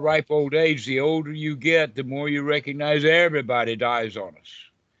live to It's the ripe old age, the older you get, the more you recognize everybody dies on us.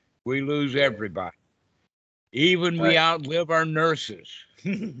 We lose yeah. everybody. Even we Right. outlive our nurses.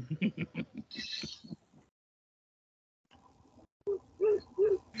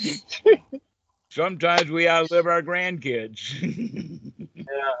 Sometimes we outlive our grandkids.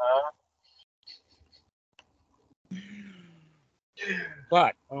 Uh-huh.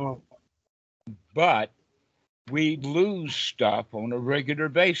 but Oh. but we lose stuff on a regular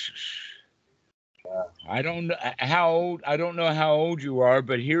basis. Yeah. I don't know how old you are,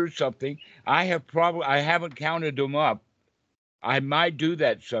 but here's something. I haven't counted them up. I might do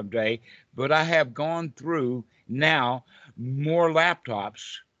that someday, but I have gone through now more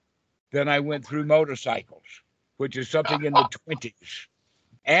laptops than I went through motorcycles, which is something in the 20s,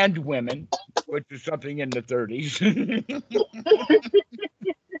 and women, which is something in the 30s.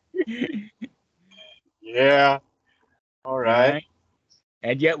 Yeah. All All right. right.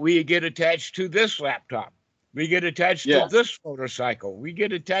 And yet we get attached to this laptop. We get attached to Yes. this motorcycle. We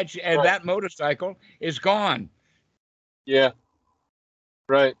get attached, and Right. that motorcycle is gone. Yeah.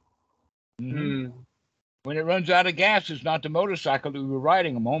 Right. Hmm. Hmm. When it runs out of gas, it's not the motorcycle that we were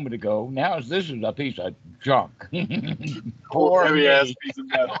riding a moment ago. Now this is a piece of junk. Old Poor heavy ass me. piece of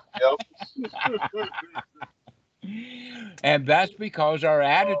metal. Yep. And that's because our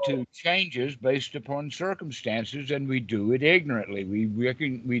attitude changes based upon circumstances, and we do it ignorantly.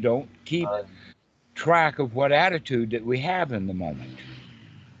 We don't keep Right. track of what attitude that we have in the moment.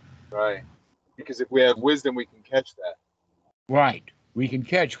 Right. Because if we have wisdom, we can catch that. Right. We can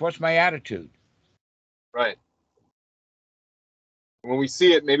catch what's my attitude. Right. When we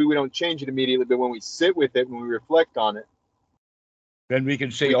see it, maybe we don't change it immediately, but when we sit with it, when we reflect on it, Then we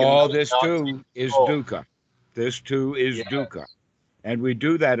can see, we can all really this not take too is control. dukkha. This too is dukkha. Yes. And we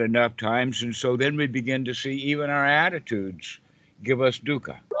do that enough times, and so then we begin to see even our attitudes give us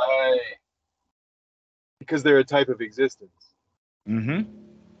dukkha. Right. Because they're a type of existence. Mm-hmm.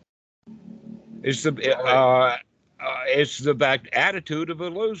 It's the Right. it's the back attitude of a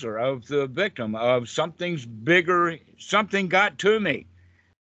loser, of the victim, of something's bigger. Something got to me.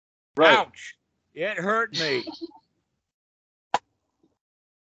 Right. Ouch! It hurt me.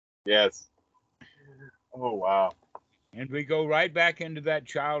 Yes. Oh, wow. And we go right back into that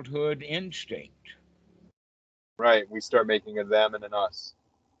childhood instinct. Right. We start making a them and an us.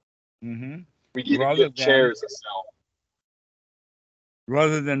 Mm-hmm. We even Rather give than chairs a self.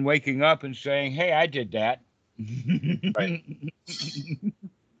 rather than waking up and saying, "Hey, I did that." Right.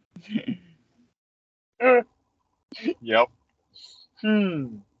 Yep.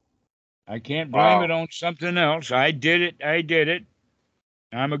 Hmm. I can't blame it Wow. on something else. I did it. I did it.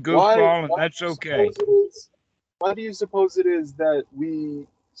 I'm a Why? goofball, and Why do that's you okay. suppose it is? Why do you suppose it is that we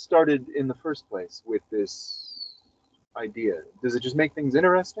started in the first place with this idea? Does it just make things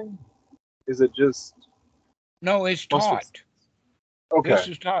interesting? Is it just No, it's mustard? taught. Okay. This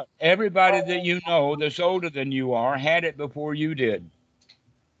is taught. Everybody that you know that's older than you are had it before you did,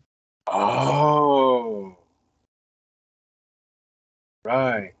 Oh,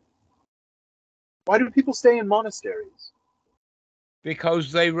 right. Why do people stay in monasteries?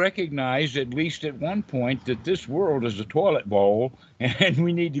 because they recognized, at least at one point, that this world is a toilet bowl and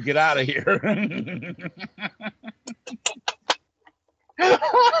we need to get out of here.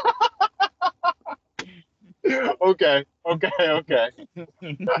 Okay, okay, okay.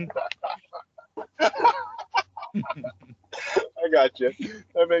 I got you.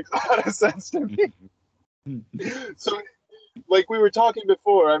 That makes a lot of sense to me. So, like we were talking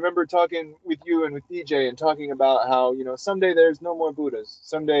before, I remember talking with you and with DJ and talking about how, someday there's no more Buddhas.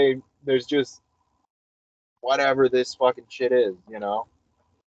 Someday there's just whatever this fucking shit is.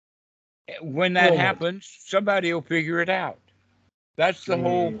 When that happens, somebody will figure it out. That's the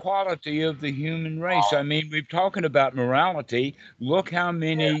whole Mm. quality of the human race. I Wow. mean, we're talking about morality. Look how Yeah.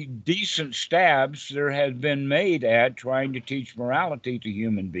 many decent stabs there has been made at trying to teach morality to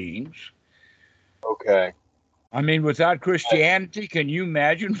human beings. Okay. I mean, without Christianity, can you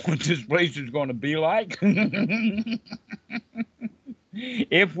imagine what this place is going to be like?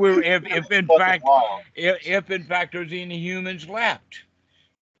 If in Fucking fact, wild. if in fact there's any humans left.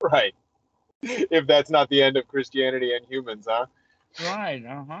 Right. If that's not the end of Christianity and humans, huh? Right.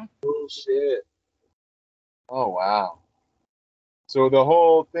 Uh huh. Oh shit. Oh wow. So the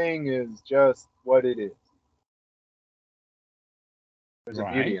whole thing is just what it is. There's a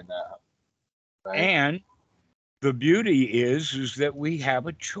beauty Right. in that, right? And the beauty is that we have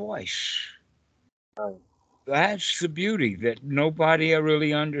a choice. Right. That's the beauty that nobody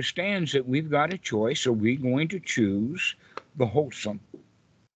really understands, that we've got a choice. Are we going to choose the wholesome?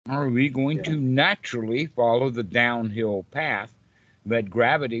 Or are we going Yeah. to naturally follow the downhill path, let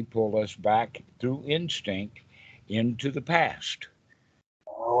gravity pull us back through instinct into the past?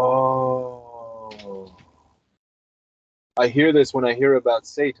 Oh. I hear this when I hear about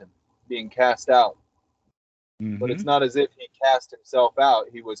Satan being cast out, but Hmm. it's not as if he cast himself out.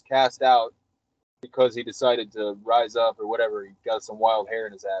 He was cast out because he decided to rise up or whatever. He got some wild hair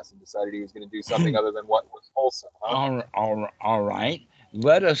in his ass and decided he was going to do something other than what was wholesome, huh? All right.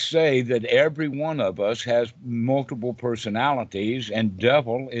 Let us say that every one of us has multiple personalities, and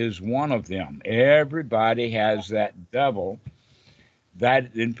devil is one of them. Everybody has that devil.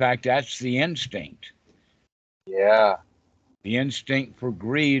 That, in fact, that's the instinct. Yeah. The instinct for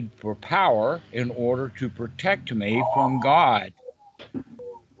greed, for power, in order to protect me from God.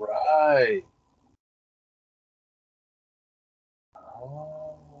 Right.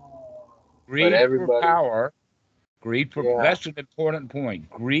 Oh. But Greed for everybody, power, greed for, yeah, that's an important point.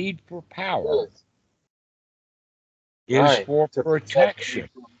 Greed for power it is. is Right. for To protect me protection.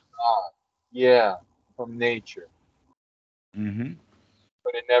 from God. Yeah. From nature. Hmm.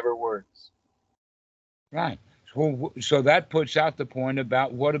 But it never works. Right. So that puts out the point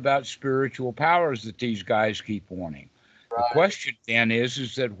about what about spiritual powers that these guys keep wanting. The Right. question then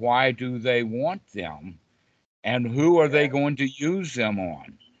is that why do they want them, and who are they Yeah. going to use them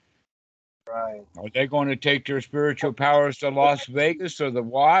on? Right. Are they going to take their spiritual powers to Las Vegas or the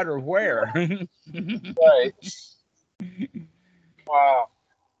what or where? Right. Wow.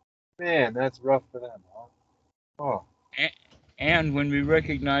 Man, that's rough for them, huh? Oh. And when we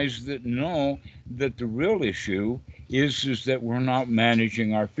recognize that no, that the real issue is that we're not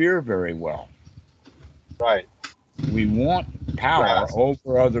managing our fear very well. Right. We want power Grasp.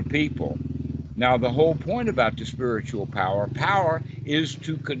 over other people. Now, the whole point about the spiritual power is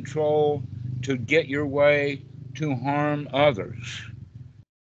to control, to get your way, to harm others.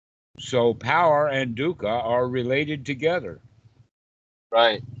 So, power and dukkha are related together.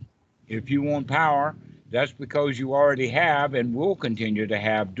 Right. If you want power, that's because you already have and will continue to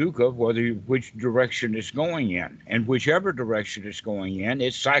have dukkha, which direction it's going in. And whichever direction it's going in,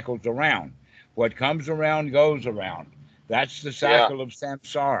 it cycles around. What comes around goes around. That's the Yeah. cycle of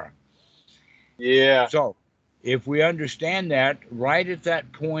samsara. Yeah. So, if we understand that right at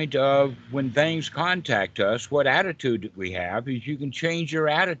that point of when things contact us, what attitude we have, if you can change your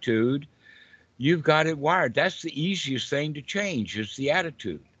attitude, you've got it wired. That's the easiest thing to change is the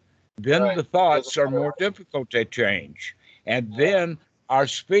attitude. Then Right. the It doesn't thoughts are matter more how. difficult to change. And Yeah. then our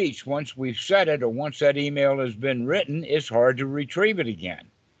speech, once we've said it or once that email has been written, it's hard to retrieve it again.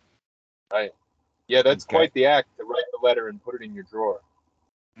 Right. Yeah, that's Okay. quite the act to write the letter and put it in your drawer,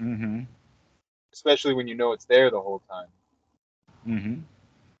 Mm-hmm. especially when you know it's there the whole time. Mm-hmm.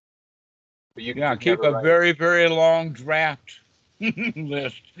 But you Yeah, just keep never a write it. very, very long draft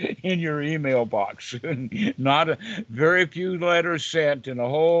list in your email box. Not a very few letters sent and a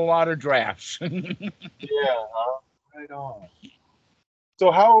whole lot of drafts. Yeah. Huh? Right on.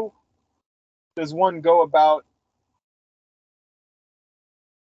 So how does one go about?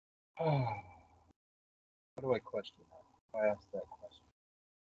 Oh, how do I question that? I ask that question.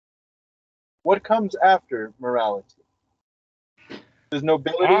 What comes after morality? Does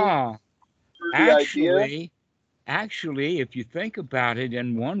nobility ah, through the idea? actually, actually, if you think about it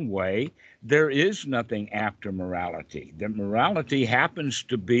in one way, there is nothing after morality. That morality happens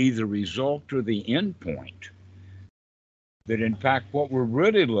to be the result or the end point. That in fact, what we're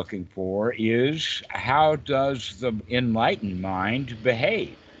really looking for is how does the enlightened mind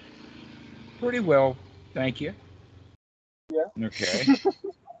behave? Pretty well, thank you. Yeah. Okay,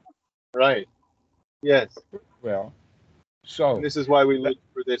 Right. Yes. well, And so this is why we that, look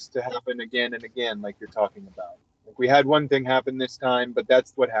for this to happen again and again, like you're talking about. Like we had one thing happen this time, but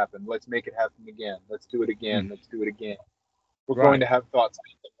that's what happened. Let's make it happen again. Let's do it again. mm, Let's do it again. We're Right. going to have thoughts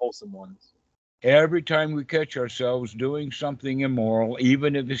like the wholesome ones. Every time we catch ourselves doing something immoral,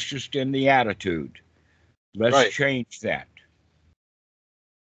 even if it's just in the attitude, let's Right. change that.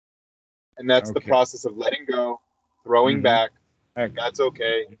 And that's the Okay. process of letting go, throwing Mhm. back. That's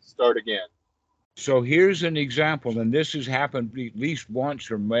okay. Start again. So here's an example, and this has happened at least once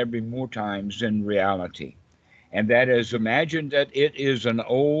or maybe more times in reality. And that is, imagine that it is an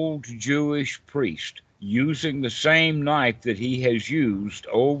old Jewish priest using the same knife that he has used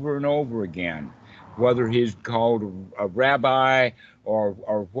over and over again, whether he's called a rabbi or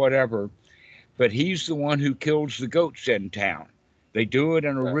whatever, but he's the one who kills the goats in town. They do it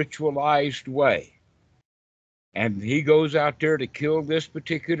in a Right. ritualized way. And he goes out there to kill this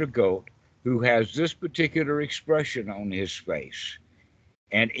particular goat who has this particular expression on his face.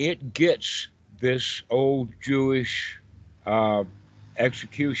 And it gets this old Jewish uh,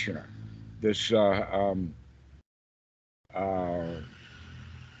 executioner, this uh,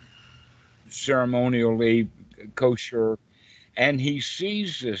 ceremonially kosher, and he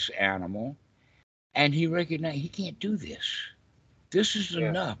sees this animal and he recognizes he can't do this. This is Yeah.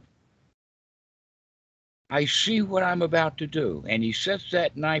 enough. I see what I'm about to do. And he sets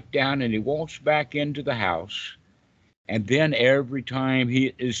that knife down and he walks back into the house. And then every time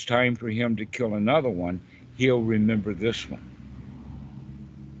it's time for him to kill another one, he'll remember this one.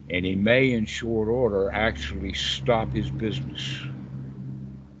 And he may, in short order, actually stop his business.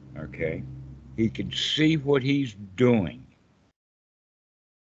 Okay? He can see what he's doing.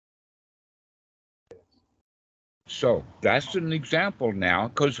 So that's an example now,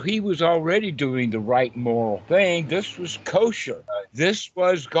 because he was already doing the right moral thing. This was kosher. Right. This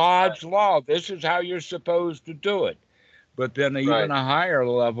was God's law. This is how you're supposed to do it. But then even Right. a higher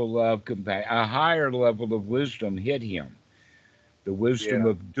level of a higher level of wisdom hit him. The wisdom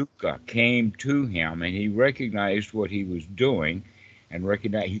Yeah. of dukkha came to him, and he recognized what he was doing, and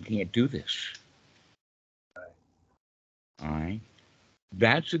recognized he can't do this. All right.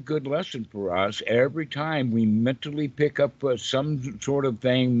 That's a good lesson for us. Every time we mentally pick up some sort of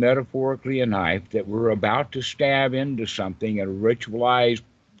thing, metaphorically a knife, that we're about to stab into something in a ritualized,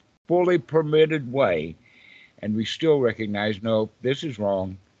 fully permitted way, and we still recognize, no, this is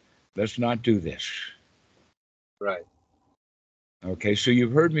wrong. Let's not do this. Right. Okay, so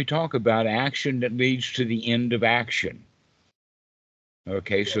you've heard me talk about action that leads to the end of action.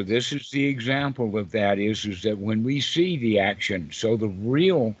 Okay, so Yes. this is the example of that is that when we see the action, so the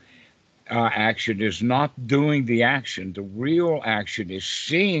real action is not doing the action. The real action is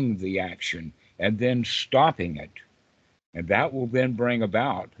seeing the action and then stopping it. And that will then bring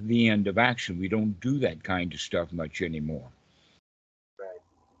about the end of action. We don't do that kind of stuff much anymore. Right.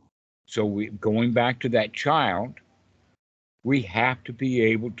 So going back to that child, we have to be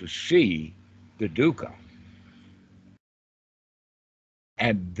able to see the dukkha.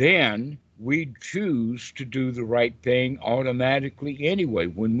 And then we choose to do the right thing automatically anyway.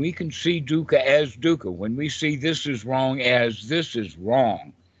 When we can see dukkha as dukkha, when we see this is wrong as this is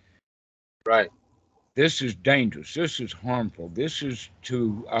wrong, Right. this is dangerous, this is harmful, this is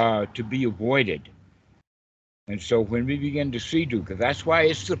to be avoided. And so when we begin to see dukkha, that's why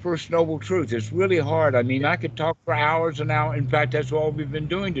it's the first noble truth. It's really hard. I mean, I could talk for hours and hours. In fact, that's all we've been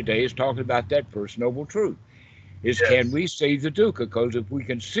doing today is talking about that first noble truth. Is can Yes. we see the dukkha? Because if we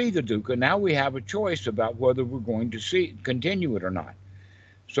can see the dukkha, now we have a choice about whether we're going to continue it or not.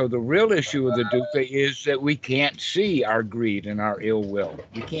 So the real issue of the dukkha is that we can't see our greed and our ill will.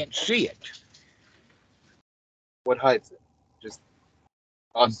 We can't see it What hides it? Just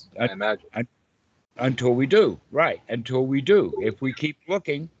un- us, un- I imagine. until we do. Right? Until we do. If we keep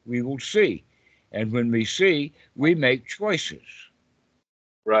looking, we will see. And when we see, we make choices.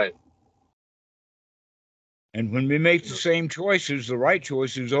 Right. And when we make the same choices, the right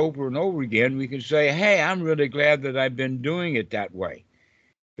choices over and over again, we can say, hey, I'm really glad that I've been doing it that way.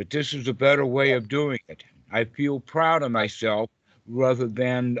 But this is a better way Yeah. of doing it. I feel proud of myself rather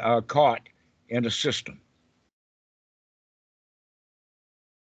than caught in a system.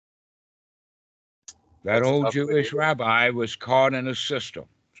 That That's old tough, but Jewish rabbi was caught in a system.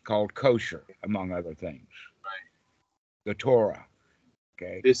 It's called kosher, among other things. right. The Torah.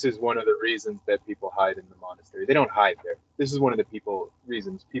 Okay. This is one of the reasons that people hide in the monastery. They don't hide there. This is one of the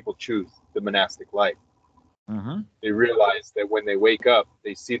reasons people choose the monastic life. Mm-hmm. They realize that when they wake up,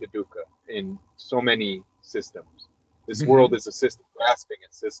 they see the dukkha in so many systems. This world is a system, grasping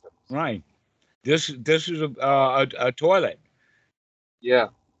at systems. Right. This is a toilet. Yeah.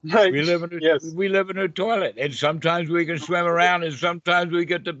 Right. Yes. We live in a toilet, and sometimes we can swim around, and sometimes we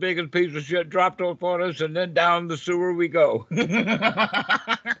get the biggest piece of shit dropped off on us, and then down the sewer we go.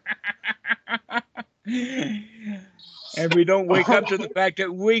 And we don't wake up to the fact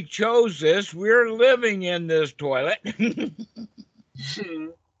that we chose this. We're living in this toilet.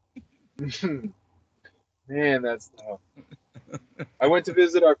 Man, that's tough. I went to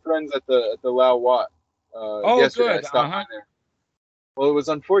visit our friends at the Lao Wat Oh, yesterday. I good. stopped by there. Well, it was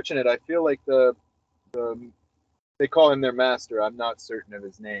unfortunate. I feel like the they call him their master. I'm not certain of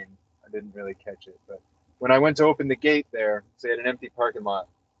his name. I didn't really catch it. But when I went to open the gate there, so they had an empty parking lot.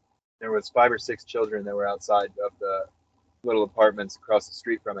 There was 5 or 6 children that were outside of the little apartments across the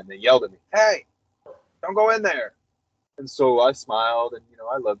street from it. And they yelled at me, "Hey, don't go in there!" And so I smiled, and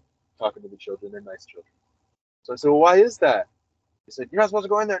I love talking to the children. They're nice children. So I said, "Well, why is that?" He said, "You're not supposed to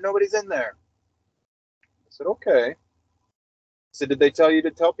go in there. Nobody's in there." I said, "Okay." I said, "Did they tell you to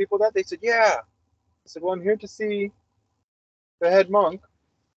tell people that?" They said, "Yeah." I said, "Well, I'm here to see the head monk.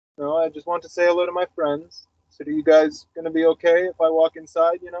 I just want to say hello to my friends." I said, "Are you guys going to be okay if I walk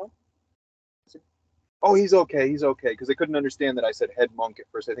inside, I said, "Oh, he's okay. He's okay." Because they couldn't understand that I said head monk at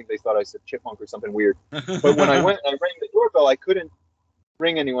first. I think they thought I said chipmunk or something weird. But when I went and I rang the doorbell, I couldn't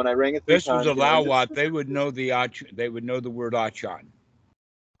ring anyone. I rang it 3 This was times. a Lawat. They would know they would know the word Achan.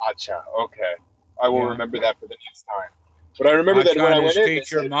 Acha. Okay. I will Yeah. remember that for the next time. But I remember that when Achan I is went in, they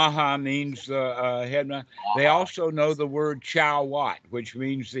teacher. said, Maha means the headman. They also know the word Chow Wat, which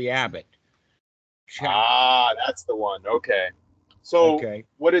means the abbot. That's the one. Okay. So Okay.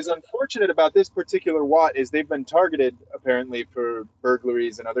 what is unfortunate about this particular Watt is they've been targeted apparently for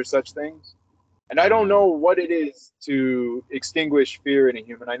burglaries and other such things. And I don't know what it is to extinguish fear in a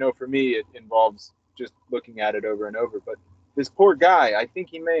human. I know for me it involves just looking at it over and over. But this poor guy, I think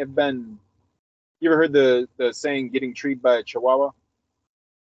he may have been. You ever heard the saying "getting treed by a chihuahua"?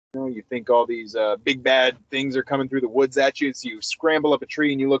 You think all these big bad things are coming through the woods at you, so you scramble up a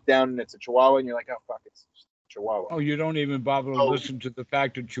tree and you look down and it's a chihuahua, and you're like, "Oh fuck, it's just a chihuahua." Oh, you don't even bother to So, listen to the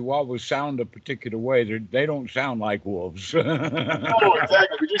fact that Chihuahuas sound a particular way. They don't sound like wolves. no,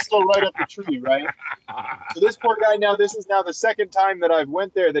 exactly. We just go right up the tree, right? So this poor guy. Now this is now the second time that I've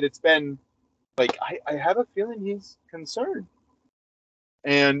went there that it's been like I have a feeling he's concerned,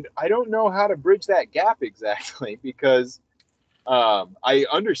 and I don't know how to bridge that gap exactly because I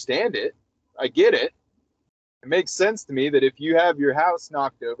understand it, I get it. It makes sense to me that if you have your house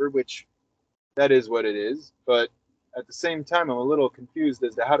knocked over, which that is what it is, but at the same time, I'm a little confused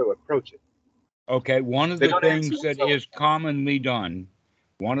as to how to approach it. Okay, one of They the don't answer things that themselves. is commonly done,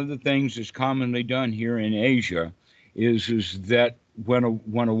 one of the things that's commonly done here in Asia is that when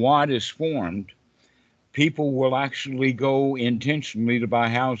a wad is formed, people will actually go intentionally to buy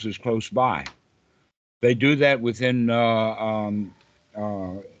houses close by. They do that within uh,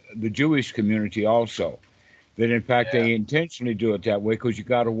 the Jewish community also. That in fact Yeah. they intentionally do it that way because you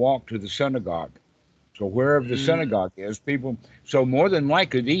got to walk to the synagogue. So wherever the Mm, synagogue is, people. So more than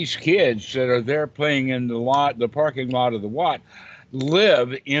likely, these kids that are there playing in the parking lot of the Watt,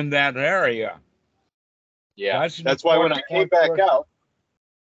 live in that area. yeah. That's an That's why when I important came point back for. out,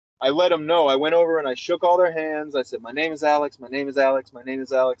 I let them know. I went over and I shook all their hands. I said, "My name is Alex. My name is Alex. My name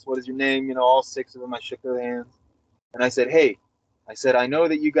is Alex. What is your name?" All 6 of them. I shook their hands. And I said, "Hey," I said, "I know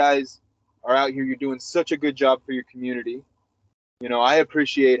that you guys are out here. You're doing such a good job for your community. I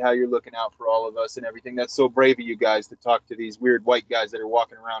appreciate how you're looking out for all of us and everything. That's so brave of you guys to talk to these weird white guys that are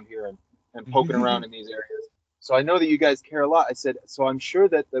walking around here and poking around in these areas. So I know that you guys care a lot." I said, "So I'm sure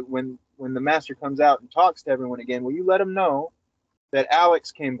that when the master comes out and talks to everyone again, will you let him know that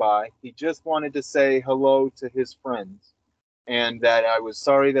Alex came by? He just wanted to say hello to his friends. And that I was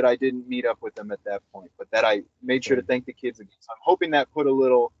sorry that I didn't meet up with them at that point, but that I made sure to Okay. thank the kids again." So I'm hoping that put a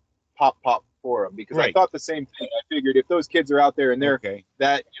little pop for them because I Great. thought the same thing. I figured if those kids are out there and they're Okay.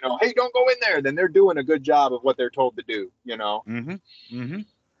 that, "Hey, don't go in there," then they're doing a good job of what they're told to do. Mm-hmm. Mm-hmm.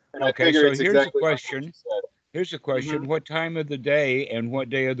 And I Okay. figure So it's here's a exactly like what you question. said. Here's a question. Mm-hmm. What time of the day and what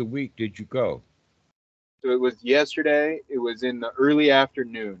day of the week did you go? So it was yesterday. It was in the early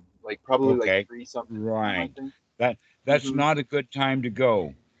afternoon, like probably like Okay. 3 something p.m. I Right. think. That's Mm-hmm. not a good time to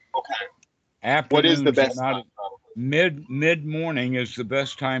go. Okay. What is the Afternoons are best not time, probably? mid morning is the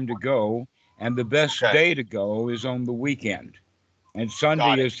best time to go, and the best Okay. day to go is on the weekend. And Sunday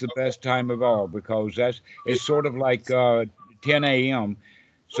Got it. is the Okay. best time of all because it's sort of like 10 a.m.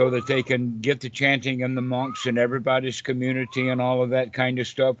 so that they can get the chanting and the monks and everybody's community and all of that kind of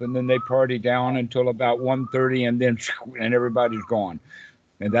stuff, and then they party down until about 1:30, and then and everybody's gone,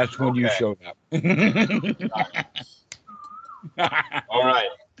 and that's when you Okay. showed up. Got it. All right.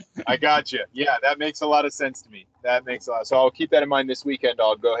 I got you. Yeah, that makes a lot of sense to me. That makes a lot. So I'll keep that in mind this weekend.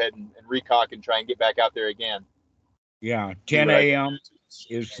 I'll go ahead and recock and try and get back out there again. Yeah, See 10 what I can a.m.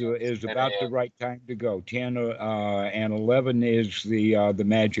 do. is 10 about the a.m. right time to go. 10 and 11 is the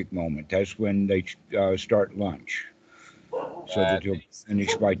magic moment. That's when they start lunch. so that you'll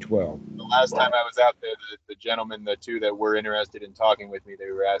finish by 12. The last time I was out there, the gentlemen, the two that were interested in talking with me,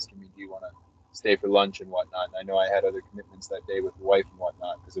 they were asking me, "Do you want to stay for lunch and whatnot?" And I know I had other commitments that day with the wife and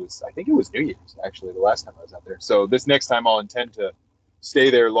whatnot because I think it was New Year's actually the last time I was out there. So this next time I'll intend to stay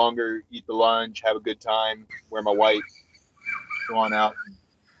there longer, eat the lunch, have a good time, wear my white, go on out.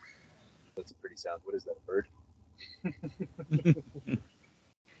 That's a pretty sound. What is that, a bird?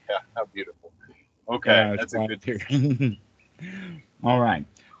 Yeah, how beautiful. Okay, Yeah, that's a good. All right.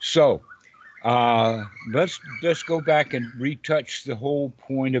 So let's go back and retouch the whole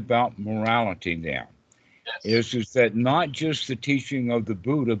point about morality now. Yes. Is that not just the teaching of the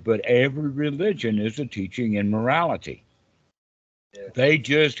Buddha, but every religion is a teaching in morality. Yeah. They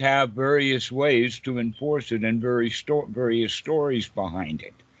just have various ways to enforce it and various stories behind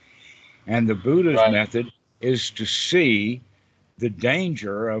it. And the Buddha's Right. method is to see the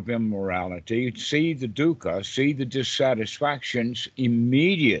danger of immorality, see the dukkha, see the dissatisfactions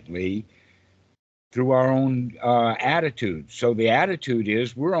immediately through our own attitude. So the attitude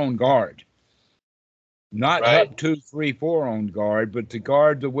is we're on guard. Not Right. up 2, 3, 4 on guard, but to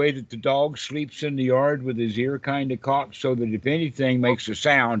guard the way that the dog sleeps in the yard with his ear kind of cocked so that if anything makes a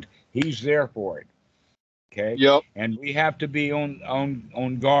sound, he's there for it. Okay? Yep. And we have to be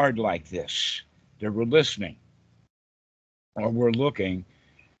on guard like this. That we're listening or we're looking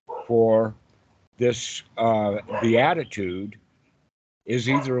for this the attitude is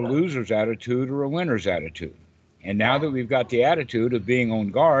either a loser's attitude or a winner's attitude. And now that we've got the attitude of being on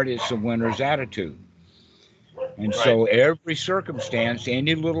guard, it's a winner's attitude. And Right. so every circumstance,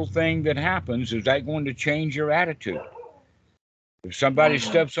 any little thing that happens, is that going to change your attitude? If somebody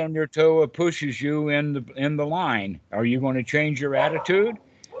steps on your toe or pushes you in the line, are you going to change your attitude?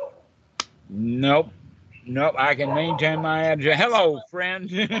 Nope. Nope, I can maintain my attitude. Hello, friend.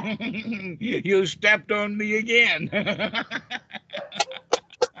 You stepped on me again.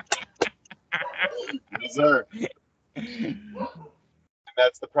 Yes, sir.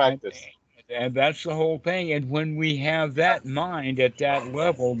 That's the practice. And that's the whole thing. And when we have that mind at that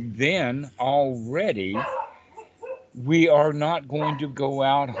level, then already we are not going to go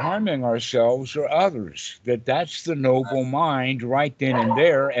out harming ourselves or others. That's the noble mind right then and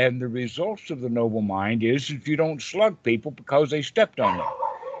there. And the results of the noble mind is that you don't slug people because they stepped on you.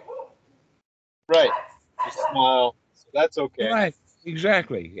 Right. Just smile. So that's okay. Right.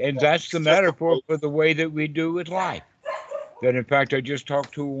 Exactly. And Yeah. that's the It's just a metaphor for the way that we do with life. That in fact, I just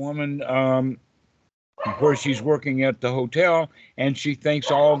talked to a woman where she's working at the hotel, and she thinks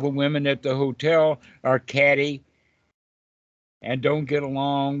all the women at the hotel are catty and don't get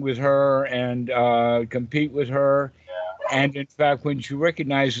along with her and compete with her. And in fact, when she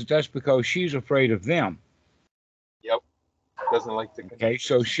recognizes that's because she's afraid of them. Yep. Doesn't like to Okay, connect.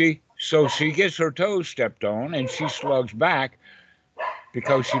 so she gets her toes stepped on and she slugs back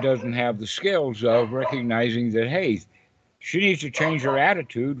because she doesn't have the skills of recognizing that hey, she needs to change her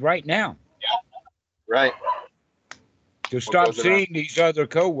attitude right now. Right. To What stop goes around. seeing these other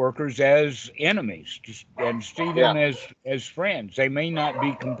coworkers as enemies and see Yeah. them as friends. They may not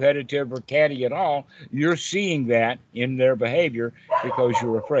be competitive or catty at all. You're seeing that in their behavior because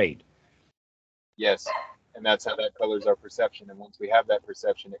you're afraid. Yes. And that's how that colors our perception. And once we have that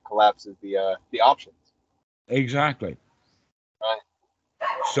perception, it collapses the options. Exactly. Right.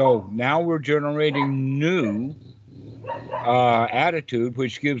 So now we're generating new attitude,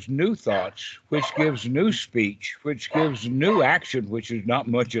 which gives new thoughts, which gives new speech, which gives new action, which is not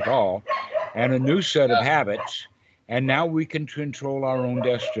much at all, and a new set of habits. And now we can control our own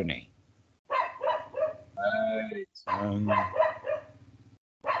destiny. Right. Um,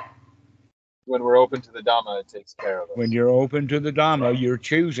 When we're open to the Dhamma, it takes care of us. when you're open to the Dhamma, you're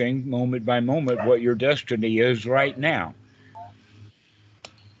choosing moment by moment what your destiny is right now.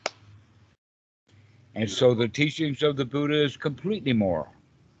 And so the teachings of the Buddha is completely moral.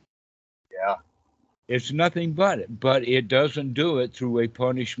 Yeah. It's nothing but it doesn't do it through a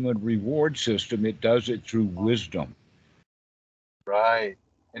punishment reward system. It does it through wisdom. Right.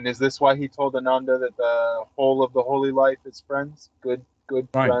 And is this why he told Ananda that the whole of the holy life is friends? Good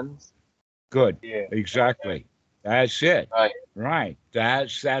Right. friends? Good. Yeah. Exactly. That's it. Right. Right.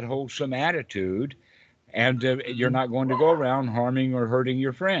 That's that wholesome attitude. And you're not going to go around harming or hurting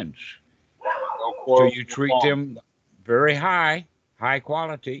your friends. No So quarrels, you no treat qualms. them very high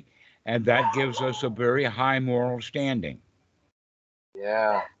quality, and that gives us a very high moral standing.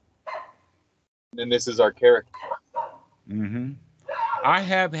 Yeah. And this is our character. Hmm. I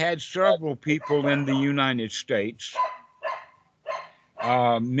have had several people in the United States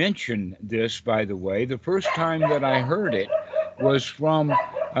mention this, by the way. The first time that I heard it was from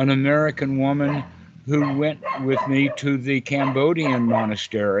an American woman who was who went with me to the Cambodian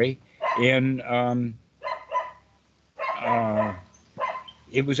monastery in uh,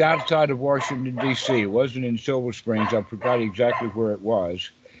 it was outside of Washington D.C. It wasn't in Silver Springs. I forgot exactly where it was,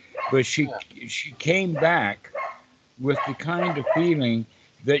 but Yeah. she came back with the kind of feeling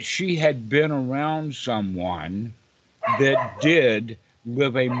that she had been around someone that did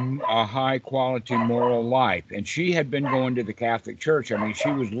live a high quality moral life. And she had been going to the Catholic Church. I mean, she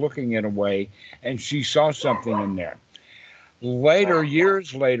was looking in a way and she saw something in there. Later,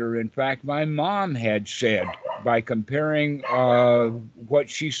 years later, in fact, my mom had said, by comparing what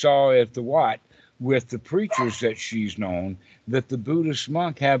she saw at the Wat with the preachers that she's known, that the Buddhist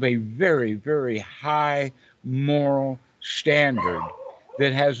monk have a very, very high moral standard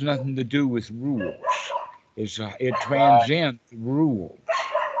that has nothing to do with rules. It Right. transcends rules,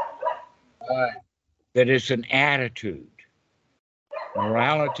 Right. that it's an attitude.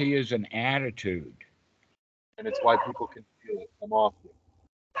 Morality is an attitude. And it's why people can feel it come off you.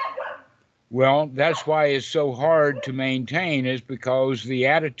 Well, that's why it's so hard to maintain, is because the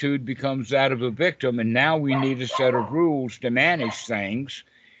attitude becomes that of a victim, and now we need a set of rules to manage things,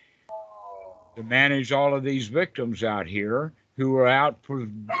 to manage all of these victims out here who are out for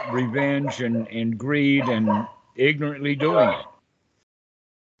revenge and greed and ignorantly doing Right. it.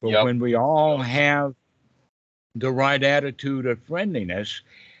 But Yep. when we all have the right attitude of friendliness,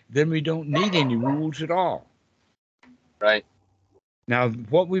 then we don't need any rules at all. Right. Now,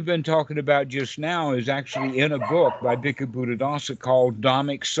 what we've been talking about just now is actually in a book by Bhikkhu Buddhadasa called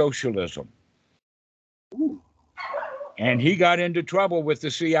Dhammic Socialism. Ooh. And he got into trouble with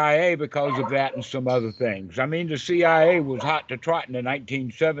the CIA because of that and some other things. I mean, the CIA was hot to trot in the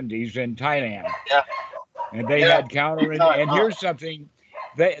 1970s in Thailand. Yeah. And they Yeah. had counter. Big time, And huh? here's something.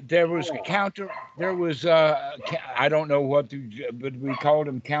 There was counter. There was I don't know what, but we called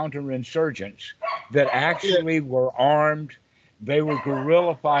them counterinsurgents that Yeah. actually were armed. They were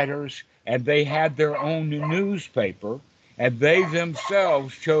guerrilla fighters, and they had their own newspaper. And they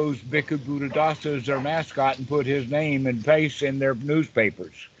themselves chose Bhikkhu Buddhadasa as their mascot and put his name and face in their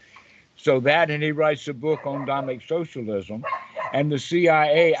newspapers. So that, and he writes a book on Dhammic Socialism, and the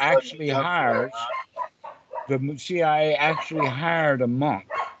CIA actually hires. The CIA actually hired a monk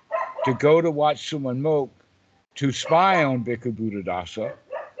to go to Wat Suman to spy on Bhikkhu Buddhadasa.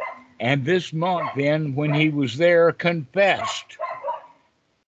 And this monk then, when he was there, confessed.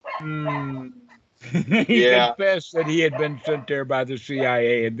 Hmm. He Yeah. confessed that he had been sent there by the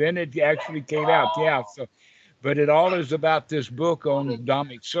CIA. And then it actually came out. Yeah. So, but it all is about this book on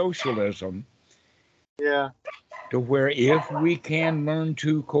Dhammic Socialism, Yeah. to where if we can learn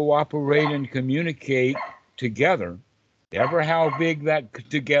to cooperate and communicate together, ever how big that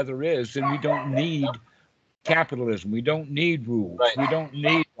together is, then we don't need capitalism. We don't need rules. Right. We don't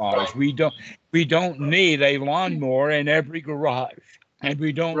need laws. Right. We don't need a lawnmower in every garage. And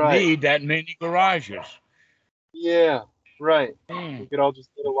we don't Right. need that many garages. Yeah. Right. Yeah. We could all just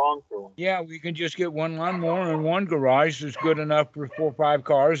get along for one. Yeah, we can just get one lawnmower and one garage that's good enough for 4 or 5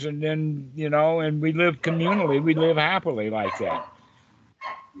 cars, and then, and we live communally. We live happily like that.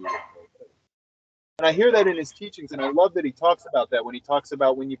 And I hear that in his teachings, and I love that he talks about that when he talks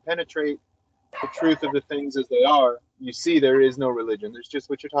about when you penetrate the truth of the things as they are, you see there is no religion. There's just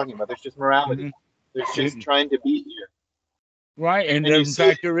what you're talking about. There's just morality. Mhm. There's just trying to be here. Right, and And you in see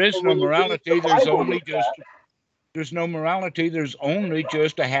fact, it there is no when you read morality. the Bible with There's no morality. There's only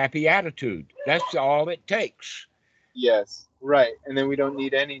just a happy attitude. That's all it takes. Yes, right. And then we don't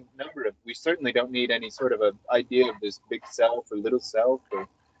need any number of, we certainly don't need any sort of a idea of this big self or little self or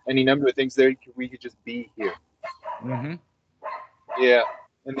any number of things there. We could just be here. Mm-hmm. Yeah.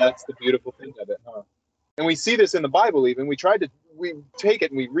 And that's the beautiful thing of it, huh? And we see this in the Bible even. We take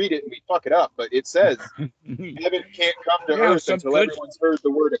it and we read it and we fuck it up, but it says heaven can't come to earth until everyone's heard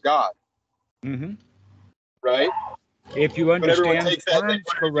the word of God. Mm-hmm. Right? If you understand the that, terms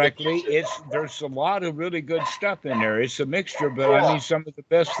correctly, there's a lot of really good stuff in there. It's a mixture, but Yeah. I mean, some of the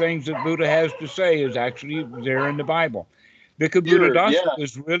best things that Buddha has to say is actually there in the Bible. Bhikkhu Buddhadasa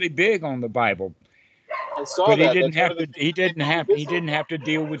was really big on the Bible. I saw but that. he didn't have to. He didn't have to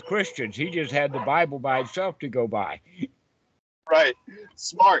deal with Christians. He just had the Bible by itself to go by. Right,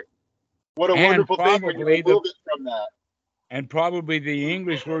 smart. What a wonderful thing when you remove it from that. And probably the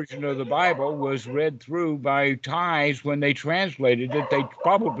English version of the Bible was read through by Thais when they translated it. They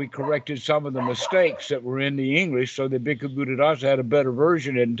probably corrected some of the mistakes that were in the English, so that Bhikkhu Buddhadasa had a better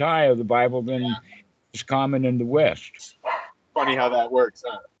version in Thai of the Bible than is common in the West. Funny how that works,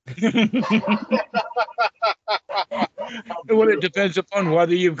 huh? Well, it depends upon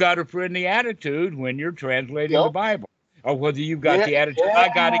whether you've got a friendly attitude when you're translating the Bible, or whether you've got the attitude, I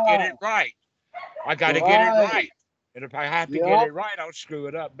got to get it right. I got to get it Right. right. And if I have to get Yep. it right, I'll screw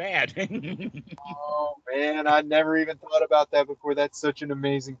it up bad. Oh man, I never even thought about that before. That's such an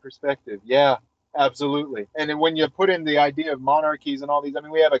amazing perspective. Yeah, absolutely. And then when you put in the idea of monarchies and all these, I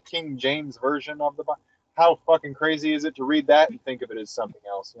mean, we have a King James version of the Bible. How fucking crazy is it to read that and think of it as something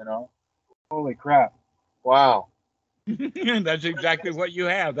else, you know? Holy crap. Wow. That's exactly what you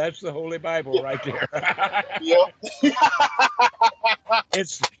have. That's the Holy Bible Yeah. right there. Yep.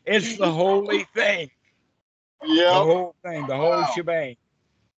 It's the holy thing. The Yep. whole thing, the whole Wow. shebang.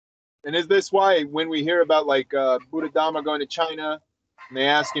 And is this why when we hear about like Buddha Dhamma going to China and they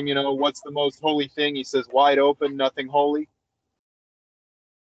ask him, you know, what's the most holy thing? He says, wide open, nothing holy.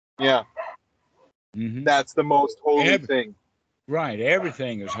 Yeah, Hmm. that's the most holy thing. Right,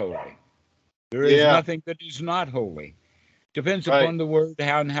 everything is holy. There is Yeah, nothing that is not holy. Depends right. upon the word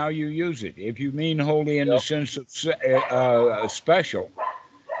how and how you use it. If you mean holy in the Yep. sense of special,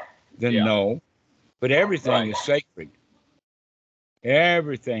 then Yeah, no. But everything right. is sacred.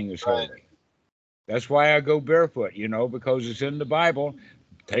 Everything is Right. holy. That's why I go barefoot, because it's in the Bible.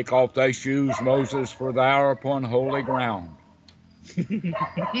 Take off thy shoes, Moses, for thou art upon holy ground.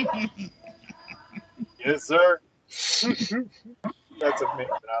 Yes, sir. That's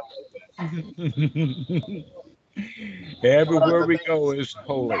amazing. I love Everywhere that. we Thank you go so is much.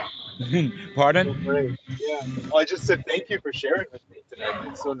 holy. So Pardon? great. Yeah. Well, I just said thank you for sharing with me tonight.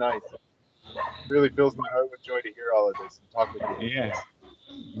 That's so nice. It really fills my heart with joy to hear all of this and talk with you like Yeah. this.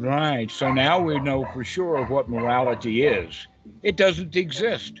 Right. So now we know for sure what morality is. It doesn't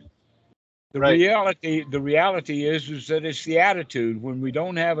exist. Right. The reality is that it's the attitude. When we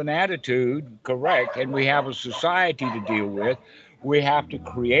don't have an attitude correct and we have a society to deal with, we have to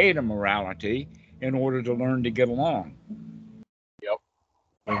create a morality in order to learn to get along. Yep.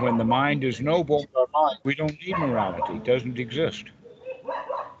 And when the mind is noble, Keep our mind. we don't need morality. It doesn't exist.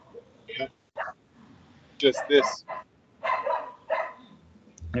 Yeah. Just this.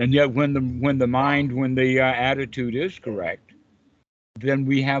 And yet when the attitude is correct, then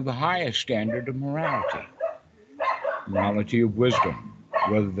we have the highest standard of morality of wisdom,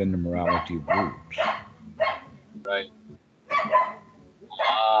 rather than the morality of rules. Right.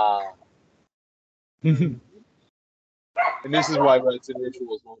 Ah. Hmm. And this is why rites and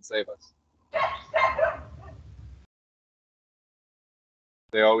rituals won't save us.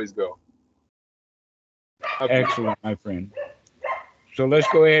 They always go. How beautiful. Excellent, my friend. So let's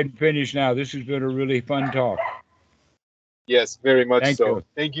go ahead and finish now. This has been a really fun talk. Yes, very much Thank so. you.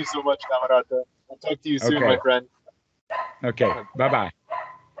 Thank you so much, Namarata. I'll talk to you soon, my Okay. friend. Okay. Bye bye.